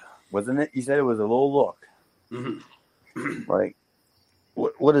look, wasn't it? You said it was a little look. Mm-hmm. Like,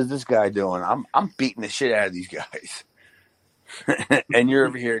 what is this guy doing? I'm beating the shit out of these guys. And you're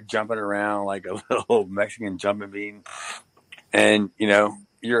over here jumping around like a little Mexican jumping bean, and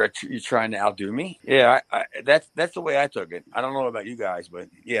you're trying to outdo me. Yeah, that's the way I took it. I don't know about you guys, but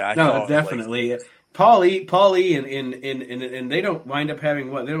yeah, I No, saw definitely. Paul E, and they don't wind up having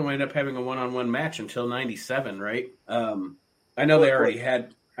a one-on-one match until '97, right? I know they already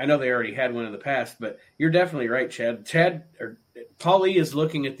had one in the past, but you're definitely right, Chad. Paul E is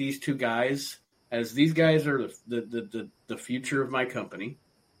looking at these two guys as these guys are the future of my company.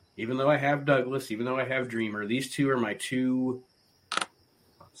 Even though I have Douglas, even though I have Dreamer, these two are my two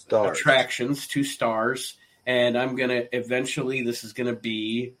attractions, two stars. And I'm going to eventually, this is going to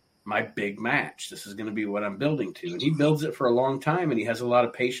be my big match. This is going to be what I'm building to. And he builds it for a long time, and he has a lot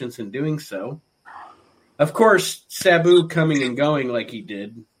of patience in doing so. Of course, Sabu coming and going like he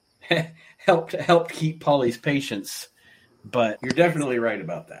did helped keep Paulie's patience. But you're definitely right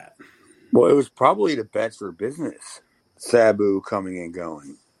about that. Well, it was probably the best for business, Sabu coming and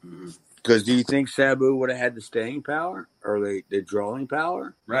going. Because do you think Sabu would have had the staying power or the drawing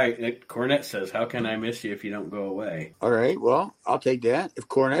power? Right. Cornette says, "How can I miss you if you don't go away?" All right. Well, I'll take that. If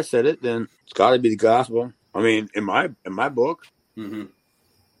Cornette said it, then it's got to be the gospel. I mean, in my book,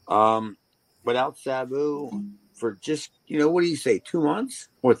 without Sabu for just what do you say, 2 months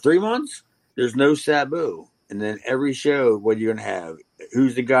or 3 months? There's no Sabu, and then every show, what are you gonna have?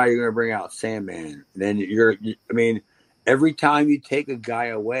 Who's the guy you're gonna bring out? Sandman. And then every time you take a guy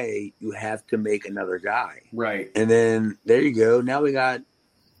away, you have to make another guy. Right. And then there you go. Now we got,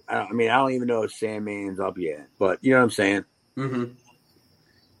 I don't even know if Sandman's up yet, but you know what I'm saying? Mm-hmm.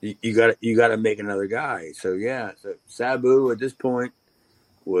 You got to make another guy. So yeah, so Sabu at this point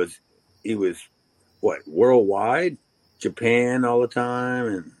was worldwide, Japan all the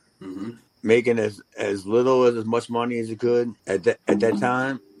time, and making as little as much money as he could at that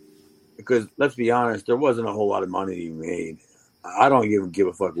time. Because let's be honest, there wasn't a whole lot of money he made. I don't even give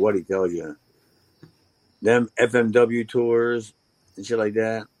a fuck what he tells you. Them FMW tours and shit like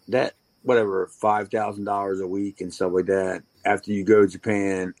that, whatever, $5,000 a week and stuff like that. After you go to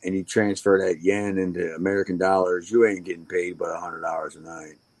Japan and you transfer that yen into American dollars, you ain't getting paid but $100 a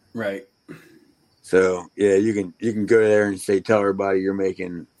night. Right. So yeah, you can go there and tell everybody you're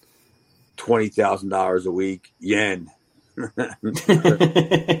making $20,000 a week yen.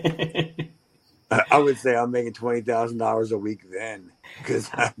 I would say I'm making $20,000 a week then, because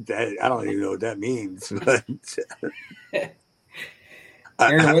I don't even know what that means. But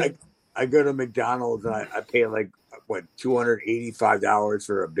I go to McDonald's and I pay like $285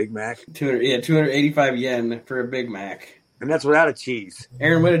 for a Big Mac. 285 yen for a Big Mac, and that's without a cheese.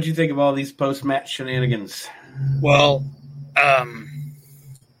 Aaron, what did you think of all these post-match shenanigans? Well,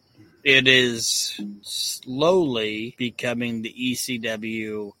 it is slowly becoming the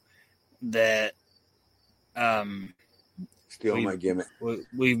ECW that Steal my gimmick.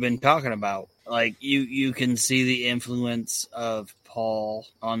 We've been talking about. Like you can see the influence of Paul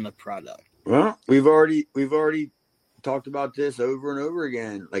on the product. Well, we've already talked about this over and over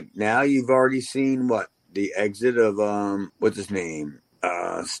again. Like now you've already seen the exit of what's his name?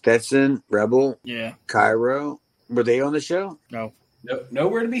 Stetson, Rebel, yeah, Cairo. Were they on the show? No,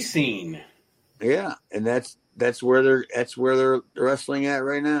 nowhere to be seen. Yeah, and that's where they're wrestling at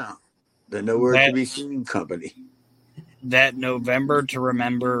right now. The nowhere to be seen company. That November to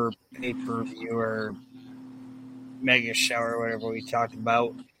Remember pay-per-view or Mega Show or whatever we talked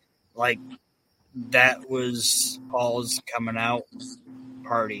about, like that was Paul's coming out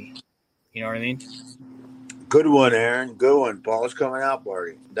party. You know what I mean? Good one, Aaron. Good one. Paul's coming out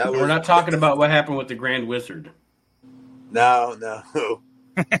party. We're not talking about what happened with the Grand Wizard. No.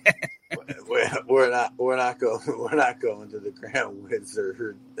 We're not going to the Grand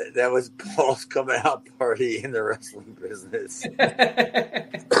Wizard. That was Paul's coming out party in the wrestling business.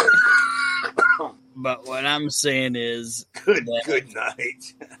 But what I'm saying is, good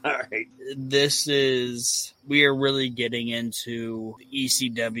night. All right, we are really getting into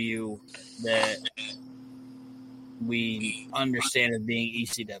ECW that we understand as being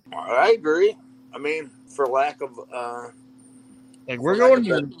ECW. I agree. I mean, for lack of like we're going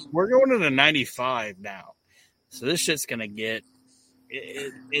to 95 now, so this shit's gonna get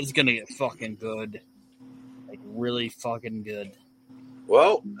it's gonna get fucking good, like really fucking good.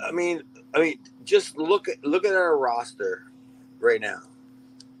 Well, I mean, just look at our roster right now.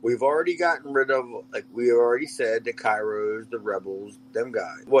 We've already gotten rid of, like we already said, the Kairos, the Rebels, them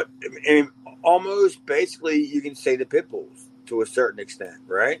guys. Almost basically you can say the Pitbulls to a certain extent,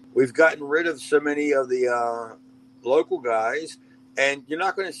 right? We've gotten rid of so many of the local guys, and you're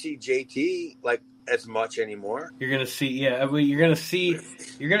not going to see JT like as much anymore. You're going to see, you're going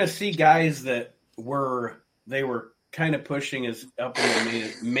to see guys that were kind of pushing as up in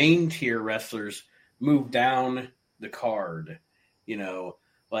the main tier wrestlers move down the card. You know,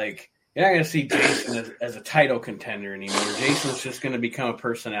 like you're not going to see Jason as a title contender anymore. Jason's just going to become a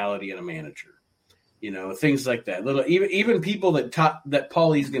personality and a manager. You know, things like that. Even people that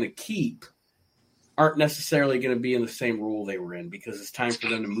Paulie's going to keep aren't necessarily going to be in the same role they were in, because it's time for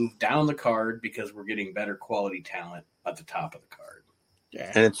them to move down the card because we're getting better quality talent at the top of the card.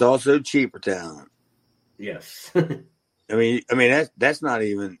 Yeah. And it's also cheaper talent. Yes. I mean that's not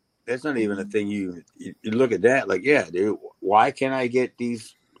even a thing. You look at that like, yeah, dude, why can't I get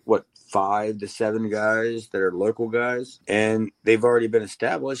these 5 to 7 guys that are local guys, and they've already been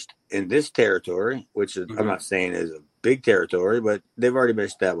established in this territory, which is, I'm not saying is a big territory, but they've already been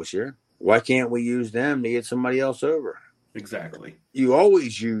established here. Why can't we use them to get somebody else over? Exactly. You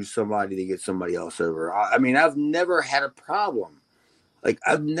always use somebody to get somebody else over. I mean, I've never had a problem. Like,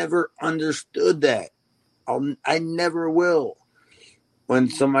 I've never understood that. I never will. When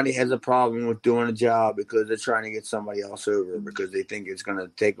somebody has a problem with doing a job because they're trying to get somebody else over because they think it's going to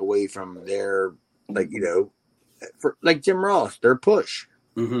take away from their, like Jim Ross, their push.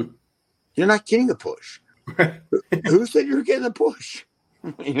 Mm-hmm. You're not getting a push. Who said you were getting a push?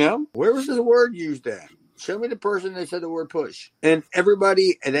 You know, where was the word used at? Show me the person that said the word push. And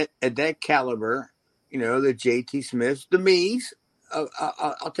everybody at that caliber, you know, the JT Smiths, the me's,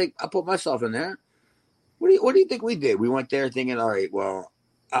 I'll put myself in there. What do you think we did? We went there thinking, all right, well,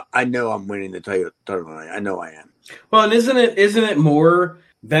 I know I'm winning the title. I know I am. Well, and isn't it more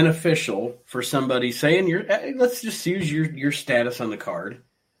beneficial for somebody saying let's just use your status on the card?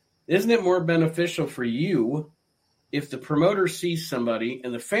 Isn't it more beneficial for you if the promoter sees somebody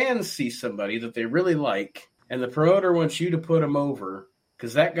and the fans see somebody that they really like, and the promoter wants you to put him over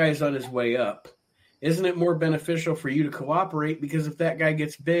because that guy's on his way up? Isn't it more beneficial for you to cooperate? Because if that guy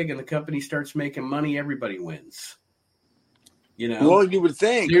gets big and the company starts making money, everybody wins. You know. Well, you would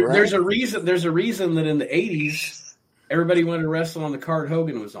think right? There's a reason that in the 80s everybody wanted to wrestle on the card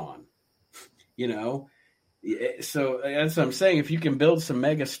Hogan was on. You know, so that's what I'm saying. If you can build some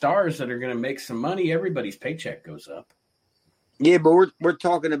mega stars that are going to make some money, everybody's paycheck goes up. Yeah, but we're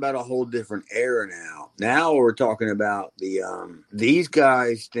talking about a whole different era now. Now we're talking about these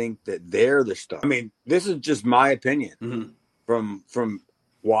guys think that they're the star. I mean, this is just my opinion from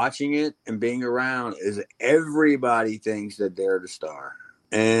watching it and being around. Is everybody thinks that they're the star?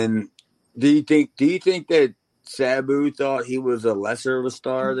 And do you think that Sabu thought he was a lesser of a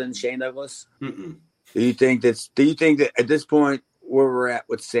star than Shane Douglas? Mm-mm. Do you think that at this point where we're at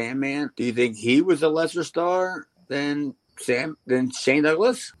with Sandman, do you think he was a lesser star than Shane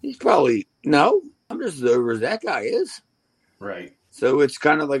Douglas? He's probably no. I'm just as over as that guy is. Right. So it's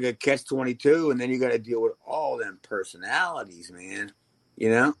kind of like a catch-22, and then you got to deal with all them personalities, man. You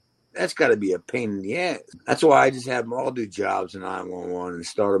know, that's got to be a pain in the ass. That's why I just have them all do jobs in 911 and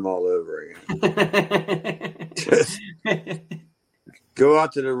start them all over again. Just go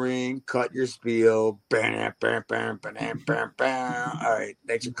out to the ring, cut your spiel. Bam, bam, bam, bam, bam, bam. All right,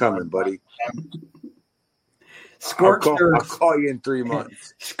 thanks for coming, buddy. Scorched Earth. I'll call you in 3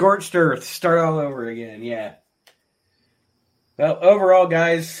 months. Scorched Earth. Start all over again. Yeah. Well, overall,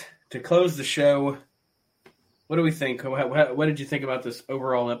 guys, to close the show, what do we think? What did you think about this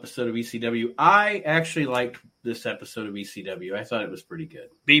overall episode of ECW? I actually liked this episode of ECW. I thought it was pretty good.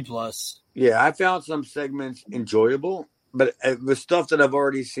 B+. Yeah, I found some segments enjoyable, but the stuff that I've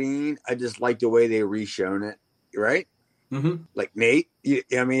already seen, I just like the way they re-shown it. Right? Mm-hmm. Like Nate. You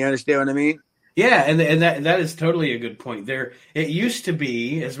understand what I mean? Yeah, and that is totally a good point. There, it used to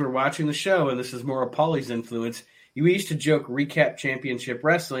be, as we're watching the show, and this is more of Paulie's influence, we used to joke recap championship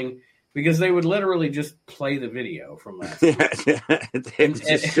wrestling because they would literally just play the video from last week. They would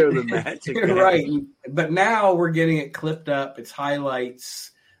just show the match again. Right. But now we're getting it clipped up. It's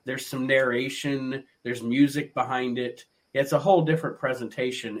highlights. There's some narration. There's music behind it. It's a whole different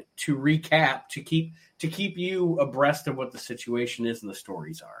presentation to recap, to keep you abreast of what the situation is and the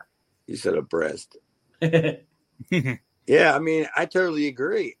stories are. You said abreast. Yeah, I mean, I totally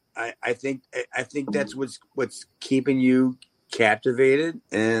agree. I think that's what's keeping you captivated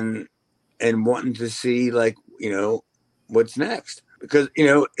and wanting to see, like, you know, what's next, because, you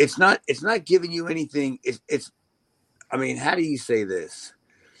know, it's not giving you anything. It's I mean, how do you say this?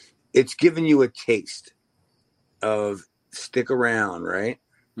 It's giving you a taste of stick around, right?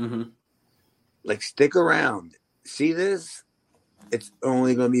 Mm-hmm. Like, stick around. See this? It's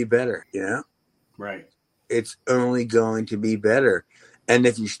only going to be better, you know? Right. it's only going to be better. And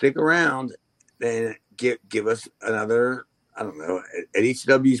if you stick around, then give us another, I don't know, at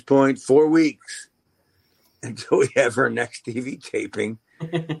ECW's point, 4 weeks until we have our next TV taping.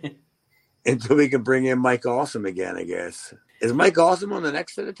 Until we can bring in Mike Awesome again, I guess. Is Mike Awesome on the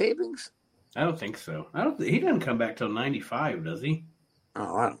next set of tapings? I don't think so. He doesn't come back till 95, does he?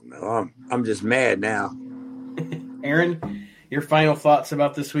 Oh, I don't know. I'm just mad now. Aaron, your final thoughts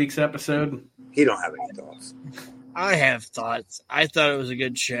about this week's episode? He don't have any thoughts. I have thoughts. I thought it was a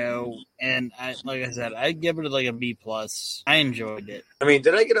good show, and like I said, I'd give it like a B+. I enjoyed it. I mean,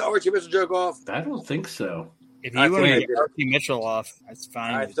 did I get an Archie Mitchell joke off? I don't think so. If you want to get Archie Mitchell off, that's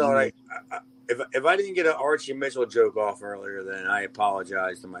fine. I thought if I didn't get an Archie Mitchell joke off earlier, then I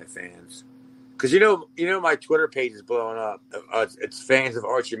apologize to my fans. Because you know my Twitter page is blowing up. It's fans of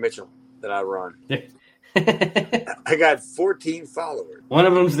Archie Mitchell that I run. I got 14 followers. One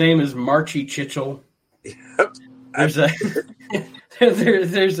of them's name is Marchie Chitchell. Yep. There's a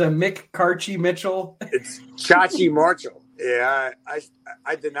Mick Carchie Mitchell. It's Chachi Marshall. Yeah,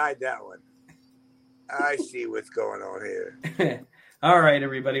 I denied that one. I see what's going on here. All right,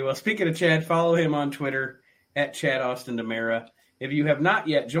 everybody. Well, speaking of Chad, follow him on Twitter at Chad Austin Demera. If you have not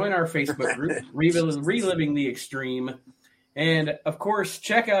yet, join our Facebook group, Reliving the Extreme. And, of course,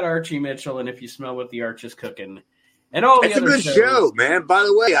 check out Archie Mitchell and If You Smell What the Arch is Cooking. And all the other shows. It's a good show, man. By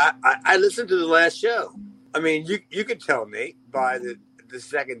the way, I listened to the last show. I mean, you could tell, Nate, by the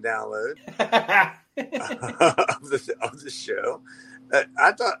second download of the show.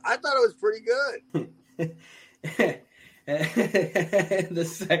 I thought it was pretty good. The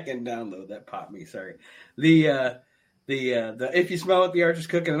second download that popped me. Sorry. The If You Smell What the Arch is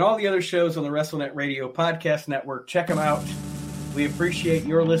Cooking and all the other shows on the WrestleNet Radio Podcast Network. Check them out. We appreciate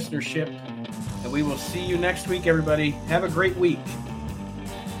your listenership, and we will see you next week, everybody. Have a great week.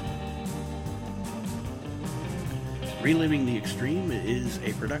 Reliving the Extreme is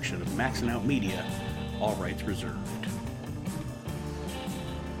a production of Maxing Out Media. All rights reserved.